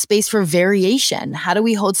we hold space for variation? How do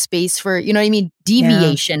we hold space for, you know what I mean?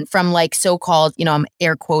 Deviation from like so-called, I'm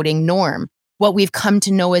air quoting norm, what we've come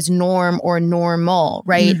to know as norm or normal,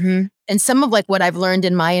 right? Mm-hmm. And some of like what I've learned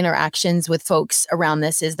in my interactions with folks around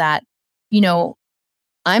this is that,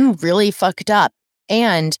 I'm really fucked up,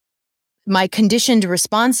 and my conditioned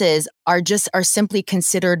responses are simply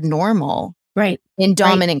considered normal. Right. In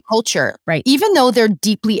dominant culture. Right. Even though they're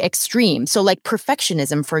deeply extreme. So like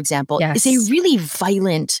perfectionism, for example, is a really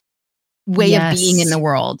violent way of being in the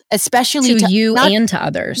world, especially to you and to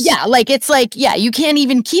others. Yeah. Like, it's like, you can't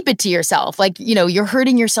even keep it to yourself. Like, you're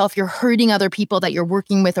hurting yourself, you're hurting other people that you're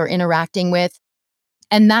working with or interacting with.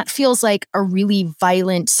 And that feels like a really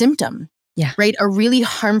violent symptom. Yeah. Right. A really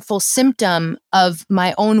harmful symptom of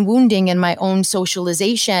my own wounding and my own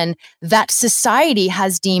socialization that society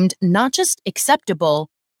has deemed not just acceptable,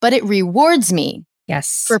 but it rewards me.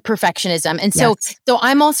 Yes. For perfectionism. And so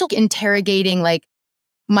I'm also interrogating like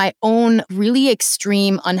my own really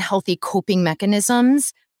extreme, unhealthy coping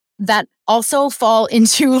mechanisms that also fall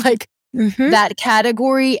into like that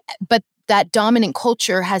category. But that dominant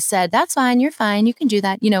culture has said, that's fine, you're fine, you can do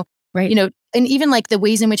that, Right. And even like the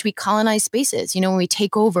ways in which we colonize spaces, when we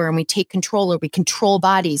take over and we take control, or we control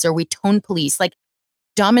bodies, or we tone police, like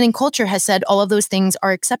dominant culture has said all of those things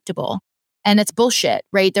are acceptable, and it's bullshit,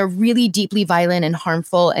 right? They're really deeply violent and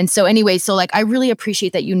harmful. And so anyway, so like, I really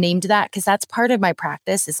appreciate that you named that, because that's part of my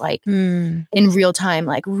practice is like in real time,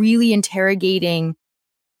 like really interrogating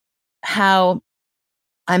how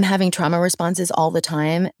I'm having trauma responses all the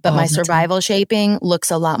time, but my survival shaping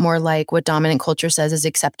looks a lot more like what dominant culture says is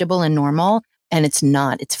acceptable and normal. And it's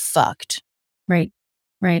not, it's fucked. Right.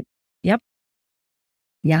 Right. Yep.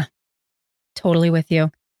 Yeah. Totally with you.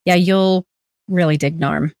 Yeah. You'll really dig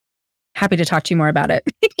NARM. Happy to talk to you more about it.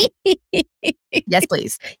 Yes,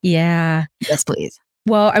 please. Yeah. Yes, please.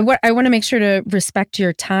 Well, I want to make sure to respect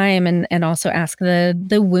your time and also ask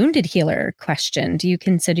the wounded healer question. Do you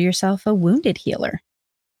consider yourself a wounded healer?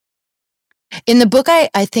 In the book, I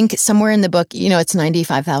think somewhere in the book, it's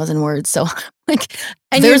 95,000 words. So like,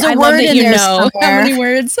 and there's a word in there somewhere. How many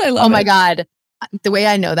words? I love it. Oh my God. The way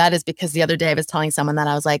I know that is because the other day I was telling someone that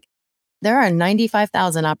I was like, there are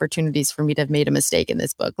 95,000 opportunities for me to have made a mistake in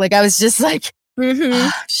this book. Like, I was just like,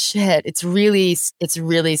 oh, shit. It's really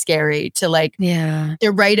scary to like,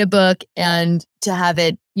 to write a book and to have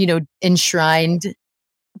it, enshrined.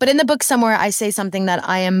 But in the book somewhere, I say something that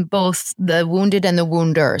I am both the wounded and the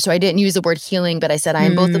wounder. So I didn't use the word healing, but I said I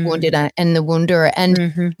am both the wounded and the wounder.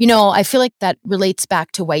 And, I feel like that relates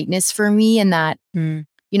back to whiteness for me. And that, when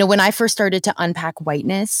I first started to unpack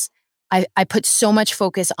whiteness, I put so much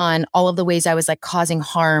focus on all of the ways I was like causing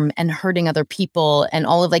harm and hurting other people and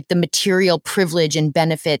all of like the material privilege and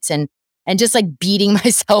benefits and just like beating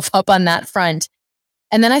myself up on that front.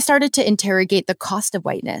 And then I started to interrogate the cost of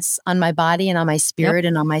whiteness on my body and on my spirit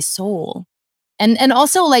and on my soul. And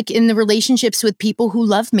also like in the relationships with people who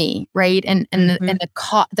love me, right? And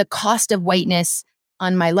the cost of whiteness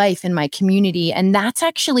on my life and my community. And that's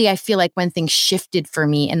actually, I feel like when things shifted for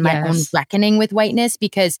me in my own reckoning with whiteness,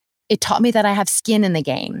 because it taught me that I have skin in the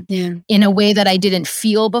game in a way that I didn't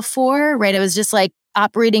feel before, right? It was just like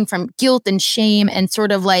operating from guilt and shame and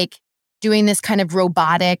sort of like doing this kind of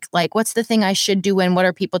robotic, like, what's the thing I should do and what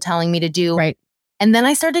are people telling me to do? Right. And then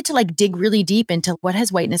I started to like dig really deep into what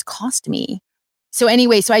has whiteness cost me? So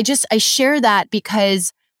anyway, so I share that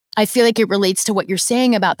because I feel like it relates to what you're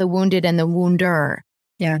saying about the wounded and the wounder.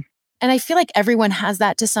 Yeah. And I feel like everyone has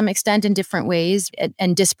that to some extent in different ways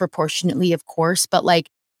and disproportionately, of course, but like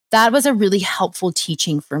that was a really helpful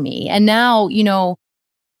teaching for me. And now, you know,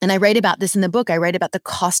 and I write about this in the book, I write about the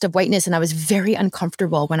cost of whiteness. And I was very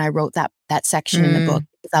uncomfortable when I wrote that section in the book,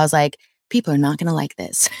 because I was like, people are not going to like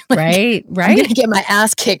this. Like, right. I'm going to get my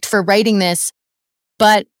ass kicked for writing this.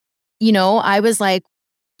 But, you know, I was like,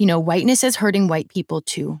 you know, whiteness is hurting white people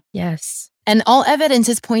too. Yes. And all evidence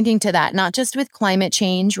is pointing to that, not just with climate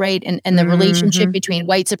change, right? And the relationship between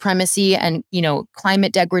white supremacy and, you know,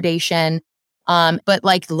 climate degradation. But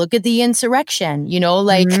like, look at the insurrection, you know,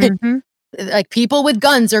 like, like people with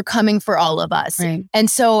guns are coming for all of us. Right. And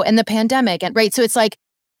so, and the pandemic, and right. So it's like,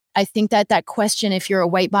 I think that question, if you're a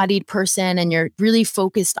white bodied person and you're really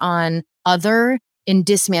focused on other in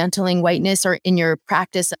dismantling whiteness or in your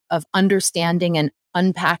practice of understanding and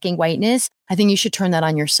unpacking whiteness, I think you should turn that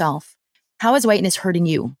on yourself. How is whiteness hurting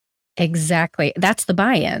you? Exactly. That's the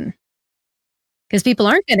buy-in. Because people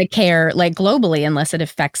aren't going to care like globally unless it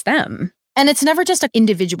affects them. And it's never just an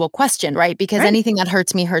individual question, right? Because anything that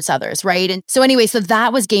hurts me hurts others, right? And so anyway, so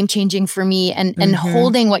that was game changing for me and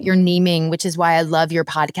holding what you're naming, which is why I love your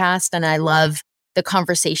podcast and I love the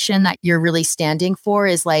conversation that you're really standing for,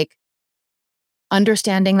 is like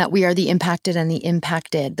understanding that we are the impacted and the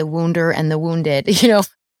impacted, the wounder and the wounded, you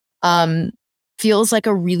know, feels like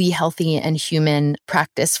a really healthy and human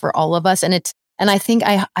practice for all of us. And I think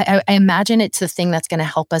I imagine it's the thing that's going to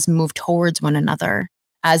help us move towards one another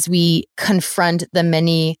as we confront the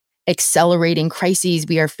many accelerating crises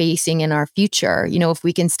we are facing in our future. You know, if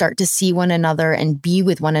we can start to see one another and be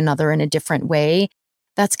with one another in a different way,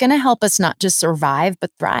 that's going to help us not just survive,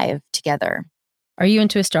 but thrive together. Are you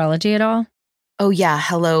into astrology at all? Oh yeah.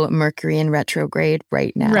 Hello, Mercury in retrograde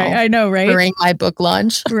right now. Right. I know, right? During my book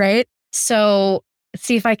launch. Right. So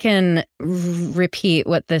see if I can repeat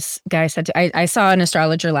what this guy said. I saw an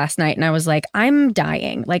astrologer last night and I was like, I'm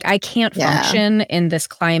dying. Like I can't function in this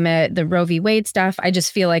climate, the Roe v. Wade stuff. I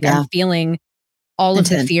just feel like I'm feeling all of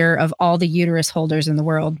the fear of all the uterus holders in the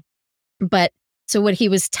world. But so what he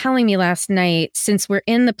was telling me last night, since we're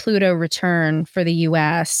in the Pluto return for the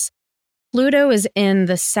US, Pluto is in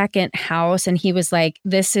the second house. And he was like,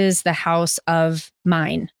 this is the house of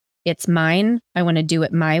mine. It's mine. I want to do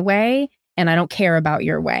it my way. And I don't care about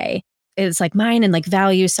your way. It's like mine and like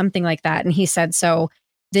values, something like that. And he said, so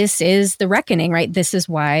this is the reckoning, right? This is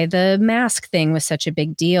why the mask thing was such a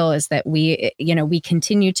big deal, is that we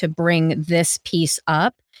continue to bring this piece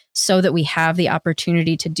up so that we have the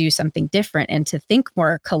opportunity to do something different and to think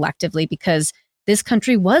more collectively, because this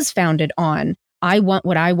country was founded on, I want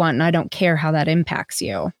what I want and I don't care how that impacts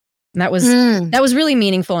you. And that was really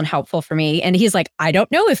meaningful and helpful for me. And he's like, I don't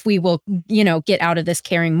know if we will, get out of this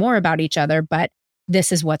caring more about each other, but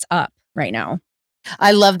this is what's up right now.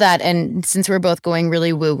 I love that. And since we're both going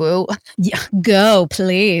really woo-woo. Yeah, go,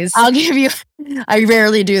 please. I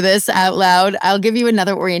rarely do this out loud. I'll give you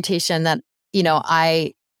another orientation that,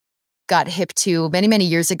 I got hip to many, many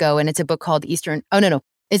years ago. And it's a book called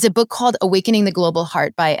It's a book called Awakening the Global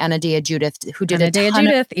Heart by Anodea Judith, who did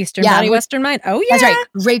Eastern Body, Western Mind. Oh, yeah.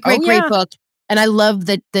 That's right. Great book. And I love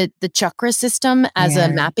the chakra system as a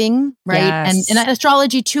mapping, right? Yes. And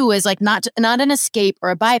astrology too is like not an escape or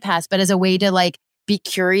a bypass, but as a way to like be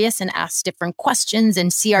curious and ask different questions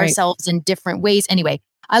and see ourselves in different ways. Anyway,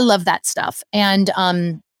 I love that stuff. And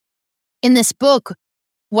in this book,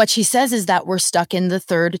 what she says is that we're stuck in the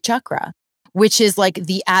third chakra, which is like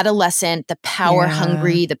the adolescent, the power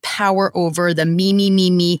hungry, the power over, the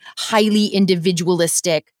me, highly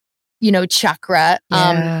individualistic, chakra.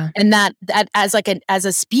 And that as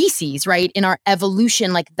a species, right, in our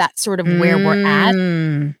evolution, like that's sort of where we're at.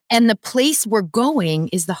 And the place we're going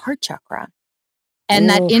is the heart chakra. And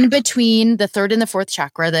that in between the third and the fourth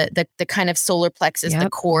chakra, the kind of solar plexus, the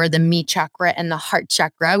core, the meat chakra, and the heart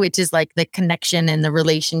chakra, which is like the connection and the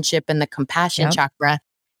relationship and the compassion chakra,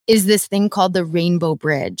 is this thing called the rainbow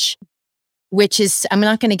bridge, which is, I'm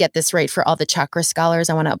not going to get this right for all the chakra scholars.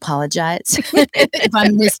 I want to apologize if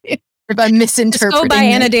I'm misinterpreting. Just go buy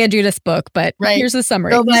Anna Dea Judith's book, but here's the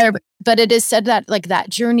summary. But it is said that like that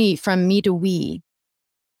journey from me to we,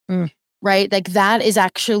 right? Like that is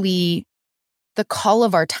actually the call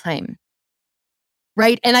of our time,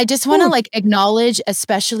 right? And I just want to like acknowledge,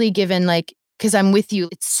 especially given like, because I'm with you,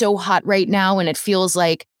 it's so hot right now and it feels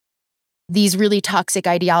like these really toxic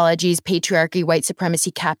ideologies, patriarchy, white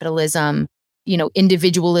supremacy, capitalism,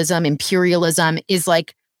 individualism, imperialism is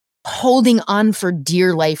like holding on for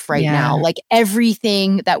dear life right now. Like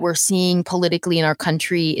everything that we're seeing politically in our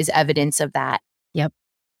country is evidence of that. Yep.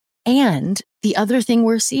 And the other thing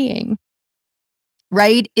we're seeing,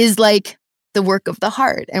 right, is like the work of the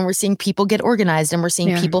heart. And we're seeing people get organized and we're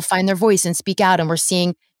seeing people find their voice and speak out. And we're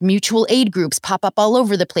seeing mutual aid groups pop up all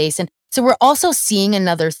over the place. And so we're also seeing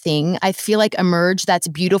another thing, I feel like, emerge that's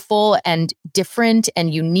beautiful and different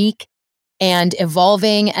and unique and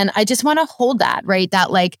evolving. And I just want to hold that, right?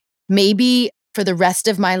 That like maybe for the rest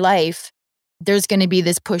of my life, there's going to be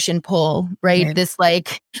this push and pull, right? This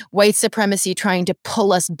like white supremacy trying to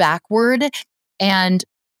pull us backward and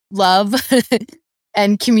love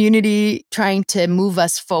and community trying to move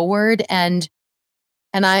us forward. And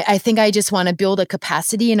I think I just want to build a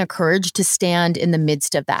capacity and a courage to stand in the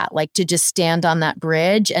midst of that, like to just stand on that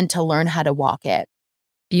bridge and to learn how to walk it.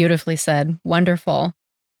 Beautifully said. Wonderful.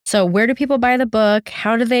 So where do people buy the book?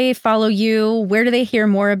 How do they follow you? Where do they hear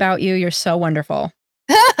more about you? You're so wonderful.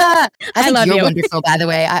 I think you're wonderful, by the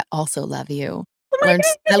way. I also love you. I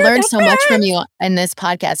learned so much from you in this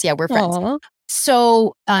podcast. Yeah, we're friends. Aww.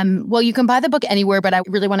 So, well, you can buy the book anywhere, but I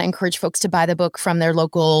really want to encourage folks to buy the book from their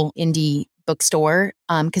local indie bookstore,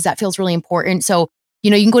 because that feels really important. So,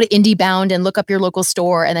 you can go to IndieBound and look up your local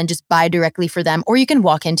store and then just buy directly for them. Or you can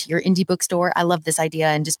walk into your indie bookstore. I love this idea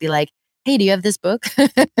and just be like, hey, do you have this book?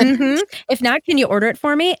 If not, can you order it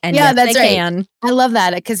for me? And yeah, that's right. Can. I love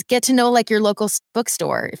that because get to know like your local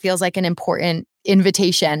bookstore. It feels like an important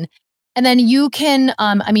invitation. And then you can,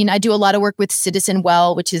 I do a lot of work with Citizen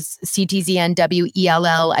Well, which is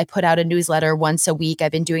CTZNWELL. I put out a newsletter once a week.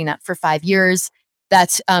 I've been doing that for 5 years.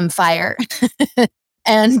 That's fire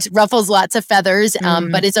and ruffles lots of feathers.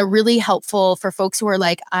 But it's a really helpful for folks who are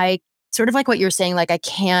like, I sort of like what you're saying, like I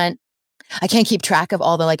can't keep track of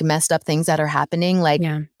all the like messed up things that are happening. Like,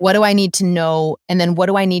 what do I need to know? And then what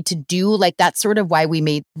do I need to do? Like, that's sort of why we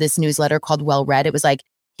made this newsletter called Well Read. It was like,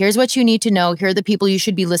 here's what you need to know. Here are the people you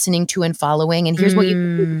should be listening to and following. And here's what you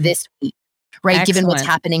can do this week, right? Excellent. Given what's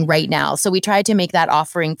happening right now. So we tried to make that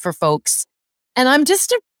offering for folks. And I'm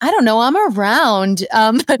just, I'm around. You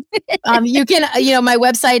can, my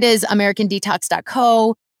website is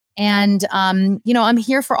americandetox.co. And, I'm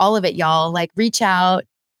here for all of it, y'all. Like, reach out.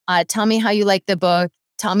 Tell me how you like the book.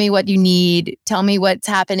 Tell me what you need. Tell me what's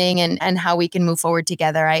happening and how we can move forward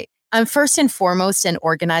together. I'm first and foremost an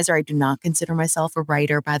organizer. I do not consider myself a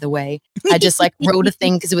writer, by the way. I just like wrote a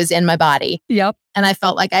thing because it was in my body. Yep. And I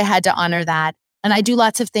felt like I had to honor that. And I do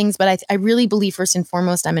lots of things, but I really believe first and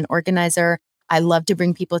foremost, I'm an organizer. I love to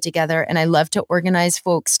bring people together and I love to organize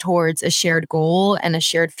folks towards a shared goal and a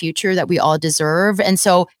shared future that we all deserve. And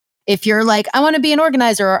so if you're like, I want to be an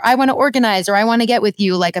organizer or I want to organize or I want to get with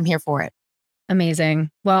you, like I'm here for it.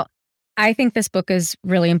 Amazing. Well, I think this book is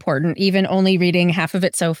really important. Even only reading half of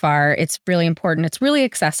it so far, it's really important. It's really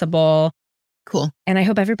accessible. Cool. And I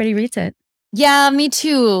hope everybody reads it. Yeah, me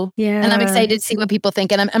too. Yeah. And I'm excited to see what people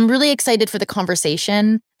think. And I'm really excited for the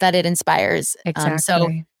conversation that it inspires.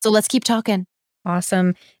 Exactly. So let's keep talking.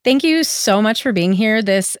 Awesome. Thank you so much for being here.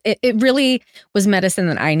 It really was medicine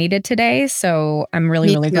that I needed today. So I'm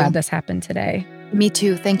really glad this happened today. Me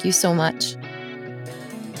too. Thank you so much.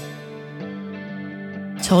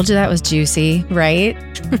 Told you that was juicy, right?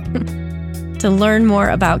 To learn more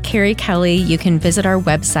about Carrie Kelly, you can visit our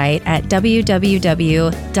website at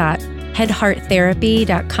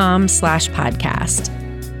www.headhearttherapy.com/podcast.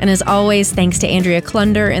 And as always, thanks to Andrea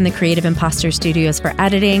Klunder and the Creative Imposter Studios for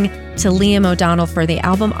editing, to Liam O'Donnell for the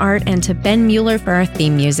album art, and to Ben Mueller for our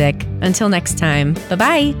theme music. Until next time,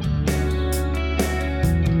 bye-bye.